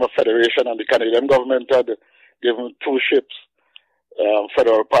was a time of federation and the Canadian government had given two ships,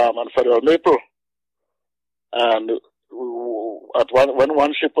 Federal Palm and Federal Maple. And when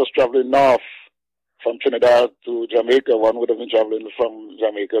one ship was traveling north from Trinidad to Jamaica, one would have been traveling from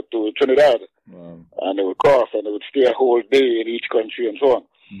Jamaica to Trinidad. Wow. And they would cross and they would stay a whole day in each country and so on.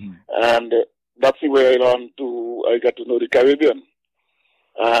 Mm-hmm. And that's the way I got to know the Caribbean.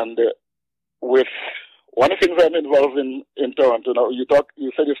 And with one of the things I'm involved in Toronto now, you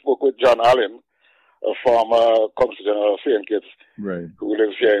said you spoke with John Allen, a former Consul General of St. Kitts, right, who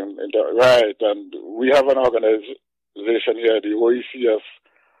lives here in Toronto. Right, and we have an organization here, the OECS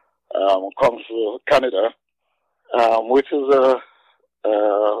Council Canada, which is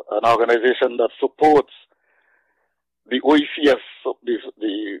an organization that supports the OECS,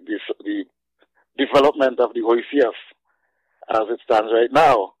 the development of the OECS as it stands right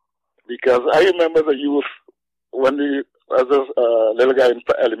now. Because I remember as a youth, as a little guy in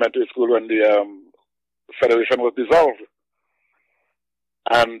elementary school, when the Federation was dissolved.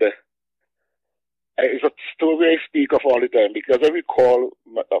 And it's a story I speak of all the time, because I recall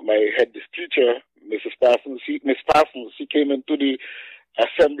my head teacher, Mrs. Parsons, Miss Parsons, she came into the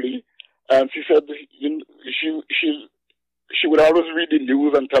assembly and she said she would always read the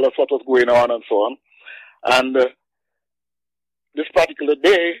news and tell us what was going on and so on. And this particular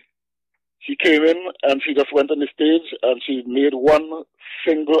day, she came in and she just went on the stage and she made one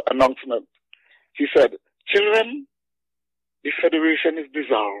single announcement. She said, "Children, the Federation is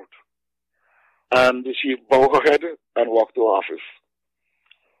dissolved." And she bowed her head and walked to her office.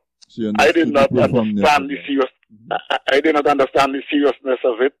 I did not understand the seriousness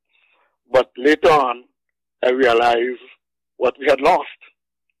of it, but later on, I realized what we had lost.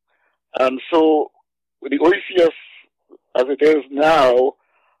 And so, with the OECS as it is now,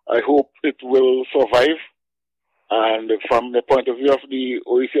 I hope it will survive. And from the point of view of the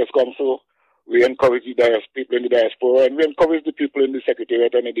OECS Council, we encourage the people in the diaspora, and we encourage the people in the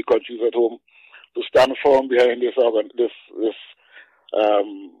Secretariat and in the countries at home to stand firm behind this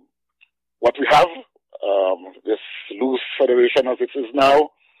what we have, this loose federation as it is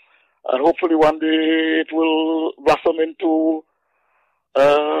now, and hopefully one day it will blossom into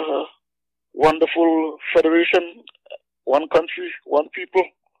a wonderful federation, one country, one people.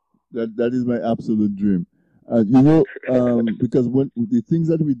 That is my absolute dream. Because when the things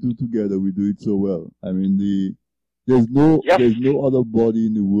that we do together, we do it so well. I mean, there's no other body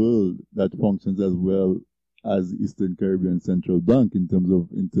in the world that functions as well as Eastern Caribbean Central Bank in terms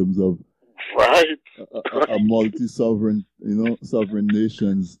of right. a multi-sovereign, sovereign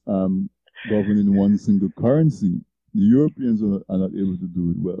nations governing one single currency. The Europeans are not able to do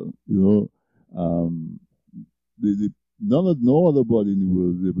it well. No other body in the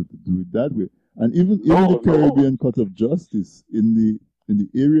world is able to do it that way. And even the Caribbean Court of Justice, in the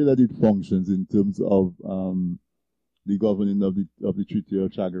area that it functions in terms of the governing of the Treaty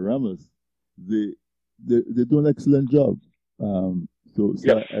of Chaguaramas, they do an excellent job. So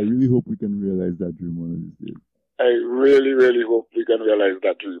yes. I really hope we can realize that dream one of these days. I really, really hope we can realize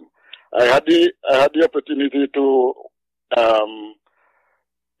that dream. I had the opportunity to,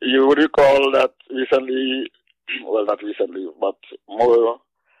 you would recall that recently, well, not recently, but more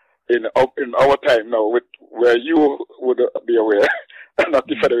in our time now, where you would be aware, not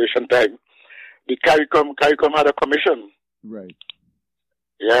the Federation time, the CARICOM had a commission. Right.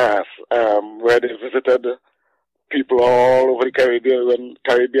 Yes, where they visited people all over the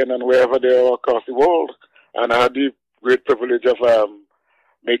Caribbean and wherever they are across the world. And I had the great privilege of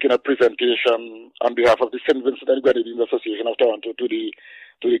making a presentation on behalf of the St. Vincent and Grenadines Association of Toronto to the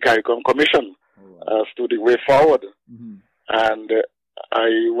CARICOM Commission as to the way forward. Mm-hmm. And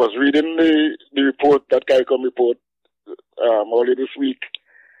I was reading the report, that CARICOM report, earlier this week,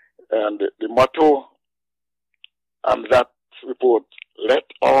 And the motto on that report, let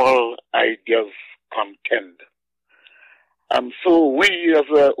all ideas contend. And so we as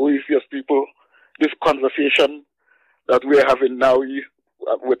OECS people, this conversation that we're having now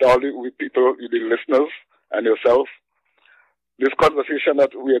with all the people, the listeners and yourself, this conversation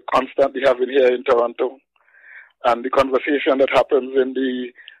that we are constantly having here in Toronto, and the conversation that happens in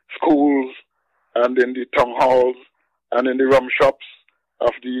the schools and in the town halls and in the rum shops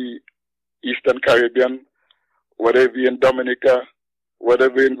of the Eastern Caribbean, whether it be in Dominica, whether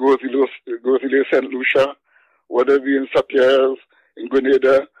it be in Gros-Islet, St. Lucia, whether it be in St-Pierre's, in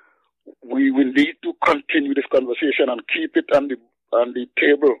Grenada, we need to continue this conversation and keep it on the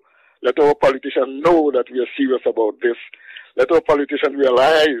table. Let our politicians know that we are serious about this. Let our politicians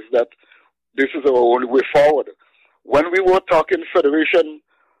realize that this is our only way forward. When we were talking federation,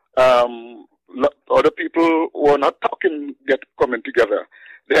 other people were not coming together.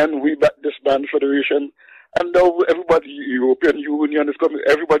 Then we disbanded federation, and now everybody, European Union is coming,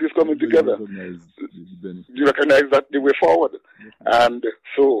 everybody's coming together. You recognize that the way forward. And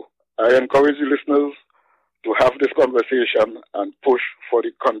so I encourage you listeners to have this conversation and push for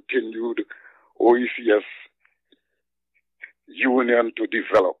the continued OECS union to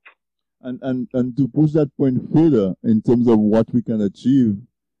develop. And to push that point further in terms of what we can achieve,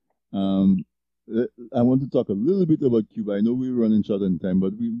 I want to talk a little bit about Cuba. I know we're running short on time,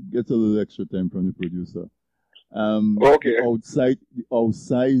 but we get a little extra time from the producer. Okay. The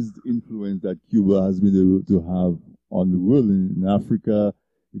outsized influence that Cuba has been able to have on the world in Africa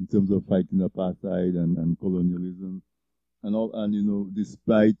in terms of fighting apartheid and colonialism and all, and you know,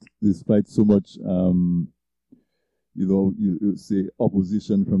 despite so much you say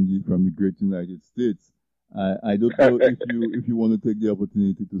opposition from the great United States. I don't know if you want to take the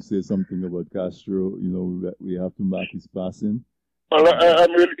opportunity to say something about Castro. You know, we have to mark his passing. Well,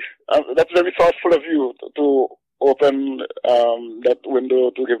 that's very thoughtful of you to open that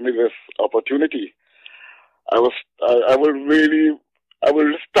window to give me this opportunity. I will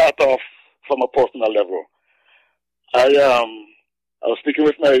start off from a personal level. I was speaking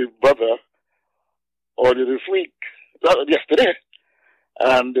with my brother earlier this week, yesterday,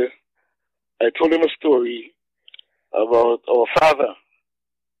 and I told him a story about our father.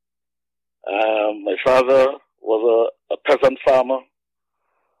 My father was a peasant farmer,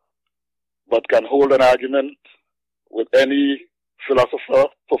 but can hold an argument with any philosopher,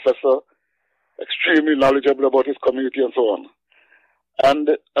 professor, extremely knowledgeable about his community and so on. And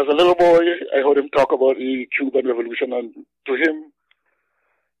as a little boy, I heard him talk about the Cuban Revolution, and to him,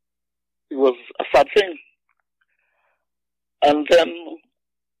 it was a sad thing. And then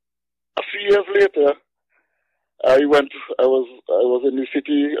a few years later, I was in the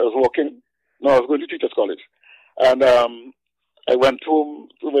city, I was going to teachers college. And I went home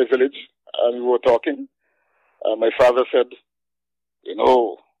to my village and we were talking. My father said, you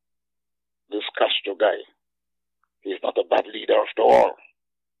know, this Castro guy, he's not a bad leader after all.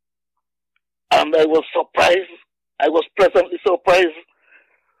 And I was surprised. I was pleasantly surprised.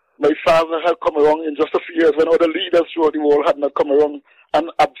 My father had come along in just a few years when other leaders throughout the world had not come along and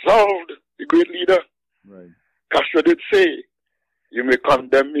absolved the great leader. Right. Castro did say, you may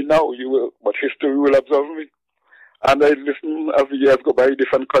condemn me now, but history will absolve me. And I listen as the years go by,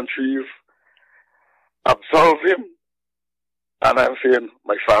 different countries absolve him. And I'm saying,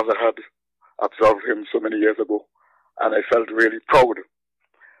 my father had absolved him so many years ago. And I felt really proud.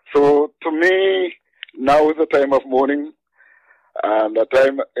 So to me, now is a time of mourning, and a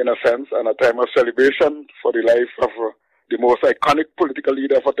time, in a sense, and a time of celebration for the life of the most iconic political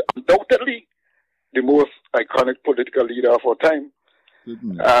leader undoubtedly the most iconic political leader of our time.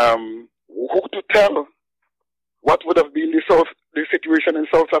 Mm-hmm. Who to tell what would have been the situation in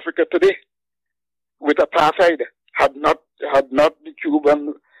South Africa today with apartheid had not the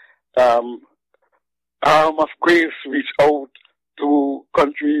Cuban arm of grace reached out to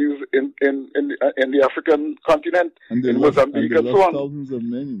countries in the African continent, in Mozambique and so on. Thousands of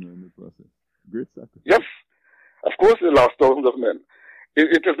men in the process. Great sacrifice. Yes, of course they lost thousands of men.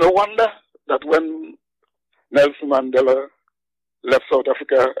 It is no wonder that when Nelson Mandela left South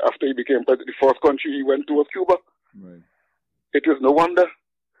Africa after he became president, the first country he went to was Cuba. Right. It is no wonder.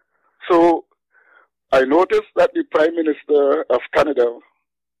 So I noticed that the Prime Minister of Canada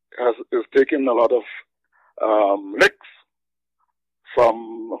is taking a lot of licks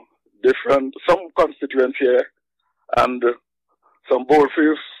from some constituents here and some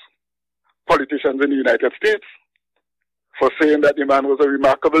bold-faced politicians in the United States for saying that the man was a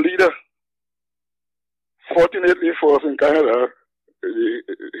remarkable leader. Fortunately for us in Canada,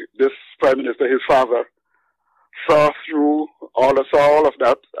 this Prime Minister, his father, saw all of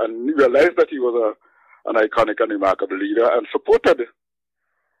that and realized that he was an iconic and remarkable leader and supported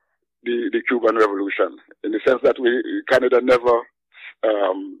the Cuban Revolution in the sense that Canada never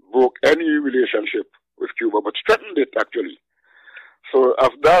broke any relationship with Cuba, but strengthened it actually. So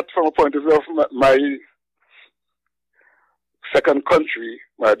of that, from a point of view of my second country,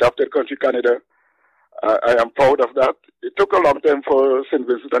 my adopted country, Canada, I am proud of that. It took a long time for St.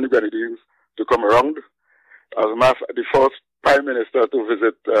 Vincent and the Grenadines to come around. As a matter, the first Prime Minister to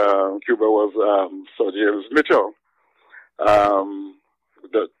visit Cuba was Sir James Mitchell,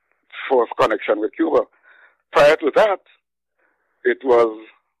 the first connection with Cuba. Prior to that, it was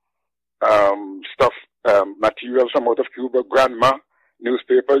materials from out of Cuba, Granma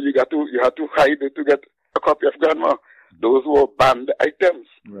newspaper. You had to hide it to get a copy of Granma. Those were banned items.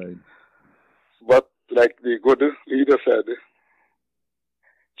 Right. But like the good leader said,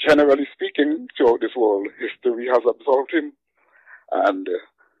 generally speaking, throughout this world, history has absolved him. And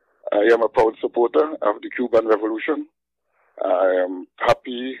I am a proud supporter of the Cuban Revolution. I am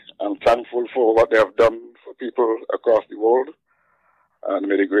happy and thankful for what they have done for people across the world. And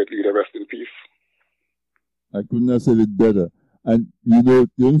may the great leader rest in peace. I couldn't have said it better. And, you know,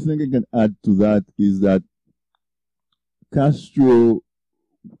 the only thing I can add to that is that Castro,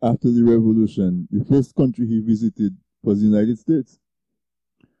 after the revolution, the first country he visited was the United States.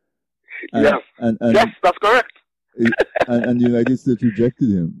 Yes, yes, that's correct. And the United States rejected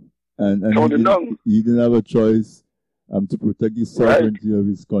him. And he didn't have a choice to protect the sovereignty of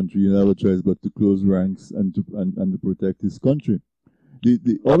his country. He didn't have a choice but to close ranks and to protect his country.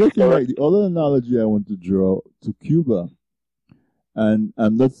 The other analogy I want to draw to Cuba, and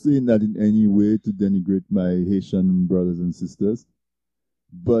I'm not saying that in any way to denigrate my Haitian brothers and sisters,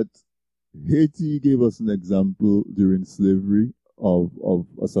 but Haiti gave us an example during slavery of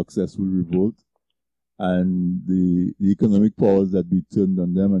a successful revolt, and the economic powers that we turned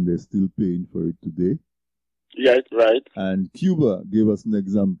on them, and they're still paying for it today. Yeah, right. And Cuba gave us an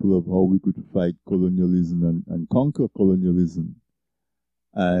example of how we could fight colonialism and conquer colonialism.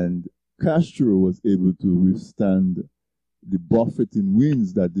 And Castro was able to withstand the buffeting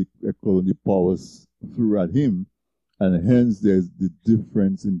winds that the colonial powers threw at him, and hence there's the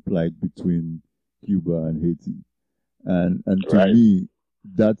difference in plight between Cuba and Haiti. And to me,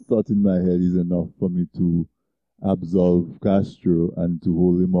 that thought in my head is enough for me to absolve Castro and to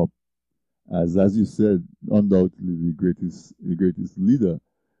hold him up as you said, undoubtedly the greatest leader,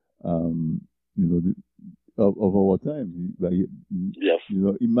 of our time. Yes. You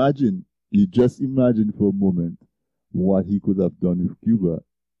know, just imagine for a moment what he could have done with Cuba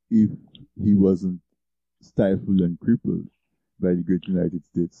if he wasn't stifled and crippled by the great United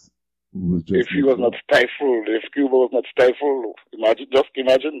States. If he was not stifled, if Cuba was not stifled, just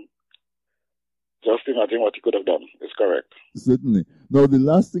imagine what he could have done. It's correct. Certainly. Now, the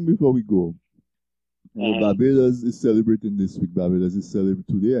last thing before we go, Barbados is celebrating this week. Barbados is celebrating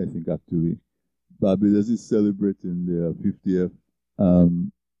today, I think, actually. Barbados is celebrating their 50th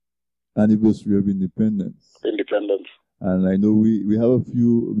anniversary of independence. And I know we have a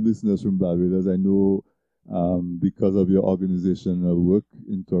few listeners from Barbados. I know because of your organizational work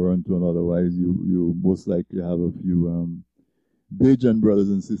in Toronto and otherwise, you most likely have a few Bajan brothers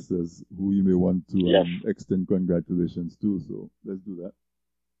and sisters who you may want to extend congratulations to. So let's do that.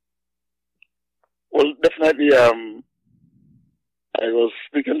 Well, definitely. I was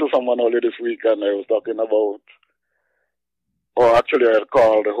speaking to someone earlier this week, and I was talking about, or actually I had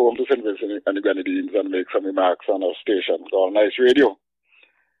called home to St. Vincent and the Grenadines and make some remarks on our station called Nice Radio.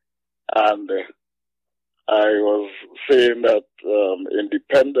 And I was saying that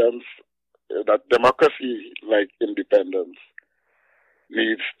independence, that democracy like independence,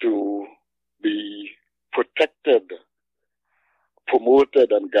 needs to be protected,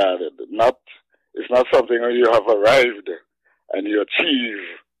 promoted, and guarded. It's not something where you have arrived and you achieve,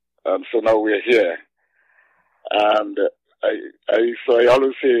 and so now we're here. And I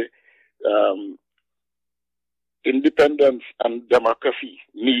always say, independence and democracy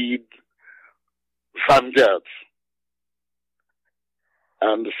need vanguards.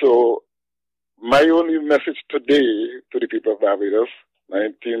 And so my only message today to the people of Barbados,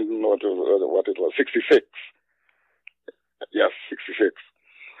 66. Yes, 66.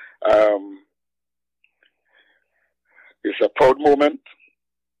 It's a proud moment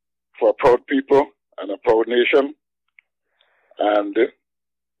for a proud people and a proud nation. And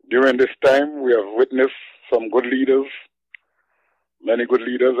during this time, we have witnessed some good leaders, many good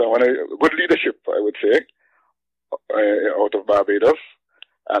leaders, and good leadership, I would say, out of Barbados.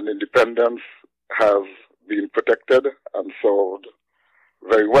 And independence has been protected and served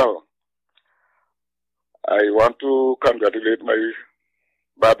very well. I want to congratulate my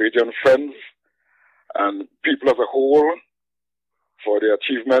Barbadian friends and people as a whole for their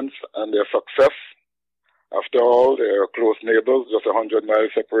achievements and their success. After all, they are close neighbors, just 100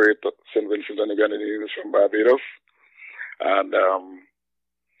 miles separate St. Vincent and the Grenadines from Barbados. And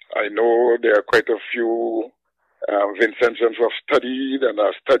I know there are quite a few Vincentians who have studied and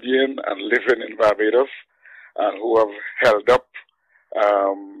are studying and living in Barbados and who have held up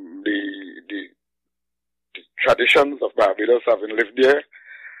the traditions of Barbados, having lived there.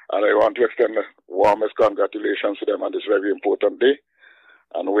 And I want to extend the warmest congratulations to them on this very important day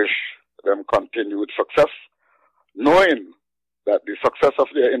and wish them continued success, knowing that the success of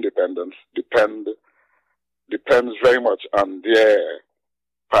their independence depends very much on their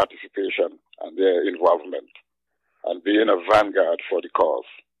participation and their involvement and being a vanguard for the cause.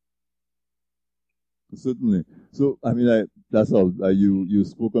 Certainly. So, I mean, that's all. You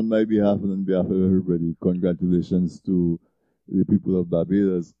spoke on my behalf and on behalf of everybody. Congratulations to the people of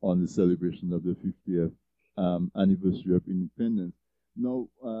Barbados on the celebration of the 50th anniversary of independence. Now,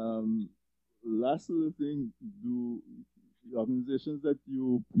 last little thing, do organizations that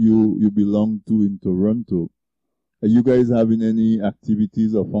you belong to in Toronto, are you guys having any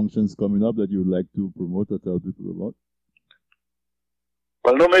activities or functions coming up that you would like to promote or tell people about?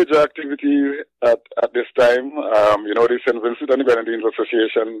 Well, no major activity at this time. The St. Vincent and the Grenadines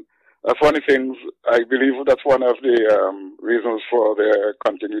Association, that's one of the things, I believe that's one of the reasons for their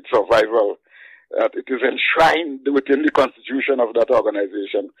continued survival, that it is enshrined within the constitution of that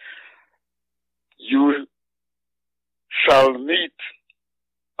organization. You shall meet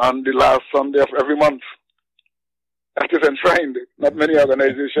on the last Sunday of every month. That is enshrined. Not many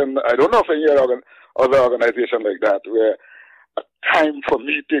organizations, I don't know of any other organization like that, where a time for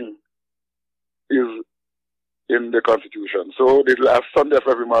meeting is in the Constitution. So the last Sunday of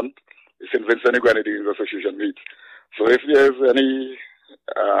every month, the St. Vincent and Grenadines Association meets. So if there are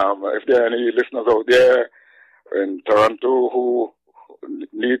any listeners out there in Toronto who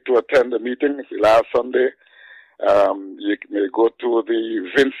need to attend the meeting, the last Sunday, you may go to the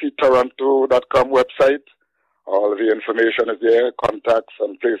vincytoronto.com website. All the information is there, contacts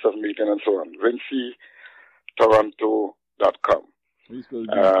and place of meeting and so on. vincytoronto.com. How do you spell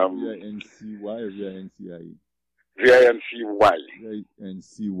V-I-N-C-Y or V-I-N-C-I-E? V-I-N-C-Y.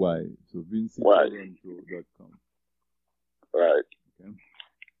 V-I-N-C-Y. So vincytoronto.com. Right. Okay.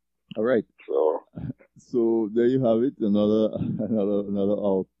 All right. So there you have it. Another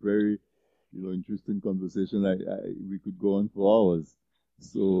very interesting conversation. We could go on for hours.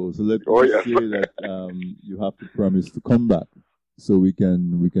 So let me say that you have to promise to come back so we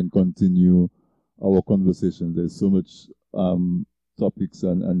can continue our conversation. There's so much topics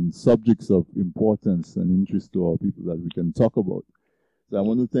and subjects of importance and interest to our people that we can talk about. So I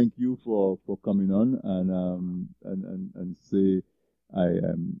want to thank you for coming on and say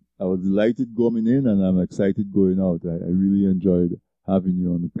I was delighted coming in and I'm excited going out. I really enjoyed having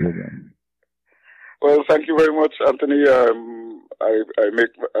you on the program. Well, thank you very much, Anthony. I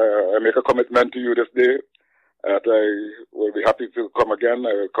make a commitment to you this day that I will be happy to come again.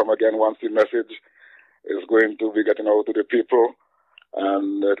 I will come again once the message is going to be getting out to the people,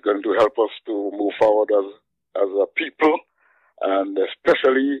 and it's going to help us to move forward as a people, and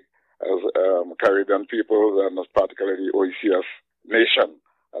especially as Caribbean people, and as particularly OECS nation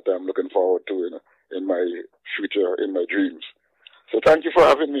that I'm looking forward to in my future, in my dreams. So thank you for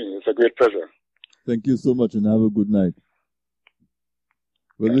having me. It's a great pleasure. Thank you so much, and have a good night.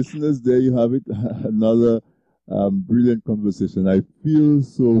 Well, listeners, there you have it. Another brilliant conversation. I feel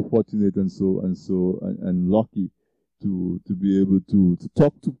so fortunate and lucky to be able to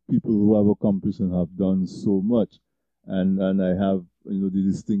talk to people who have accomplished and have done so much, and I have the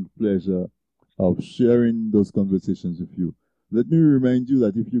distinct pleasure of sharing those conversations with you. Let me remind you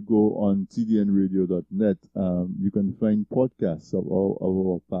that if you go on tdnradio.net, you can find podcasts of all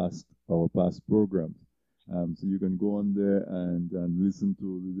our past programs. So you can go on there and listen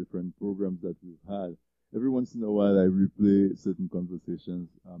to the different programs that we've had. Every once in a while, I replay certain conversations,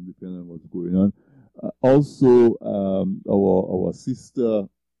 depending on what's going on. Also, our sister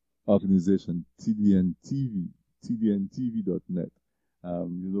organization, TDN TV, tdntv.net.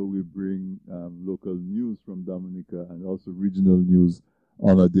 We bring local news from Dominica and also regional news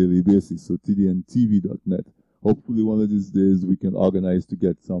on a daily basis. So tdntv.net. Hopefully one of these days we can organize to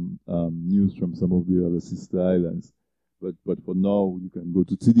get some news from some of the other sister islands. But for now, you can go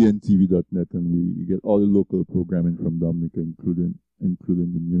to tdntv.net and we get all the local programming from Dominica, including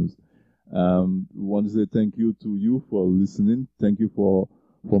the news. We want to say thank you to you for listening. Thank you for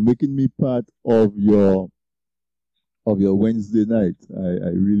making me part of your Wednesday night.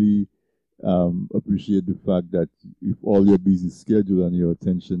 I really appreciate the fact that with all your busy schedule and your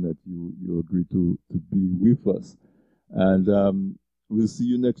attention that you agree to be with us. And we'll see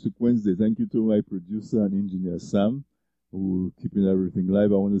you next week, Wednesday. Thank you to my producer and engineer, Sam, who keeping everything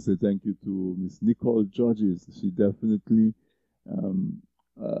live. I want to say thank you to Miss Nicole Georges. She definitely,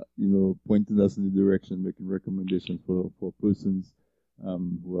 pointing us in the direction, making recommendations for persons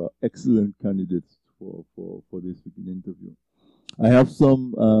who are excellent candidates for this weekend interview. I have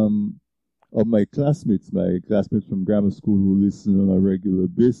some of my classmates from grammar school who listen on a regular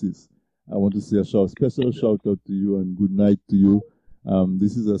basis. I want to say a special shout out to you and good night to you.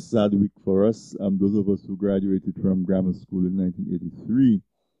 This is a sad week for us. Those of us who graduated from grammar school in 1983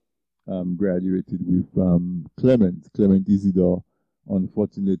 graduated with Clement Isidore.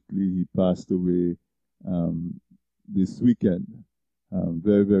 Unfortunately, he passed away this weekend.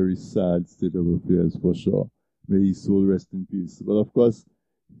 Very, very sad state of affairs for sure. May his soul rest in peace. But of course,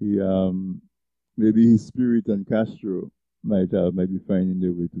 he maybe his spirit and Castro might be finding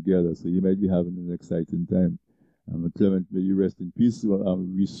their way together. So he might be having an exciting time. Clement, may you rest in peace.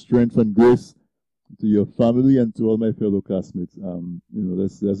 We strength and grace to your family and to all my fellow classmates.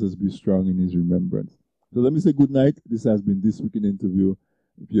 Let's just be strong in his remembrance. So let me say good night. This has been This Week in Interview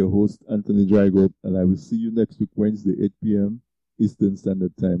with your host, Anthony Drago, and I will see you next week, Wednesday, 8 p.m. Eastern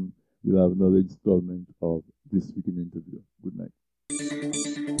Standard Time. We'll have another installment of This Week in Interview. Good night.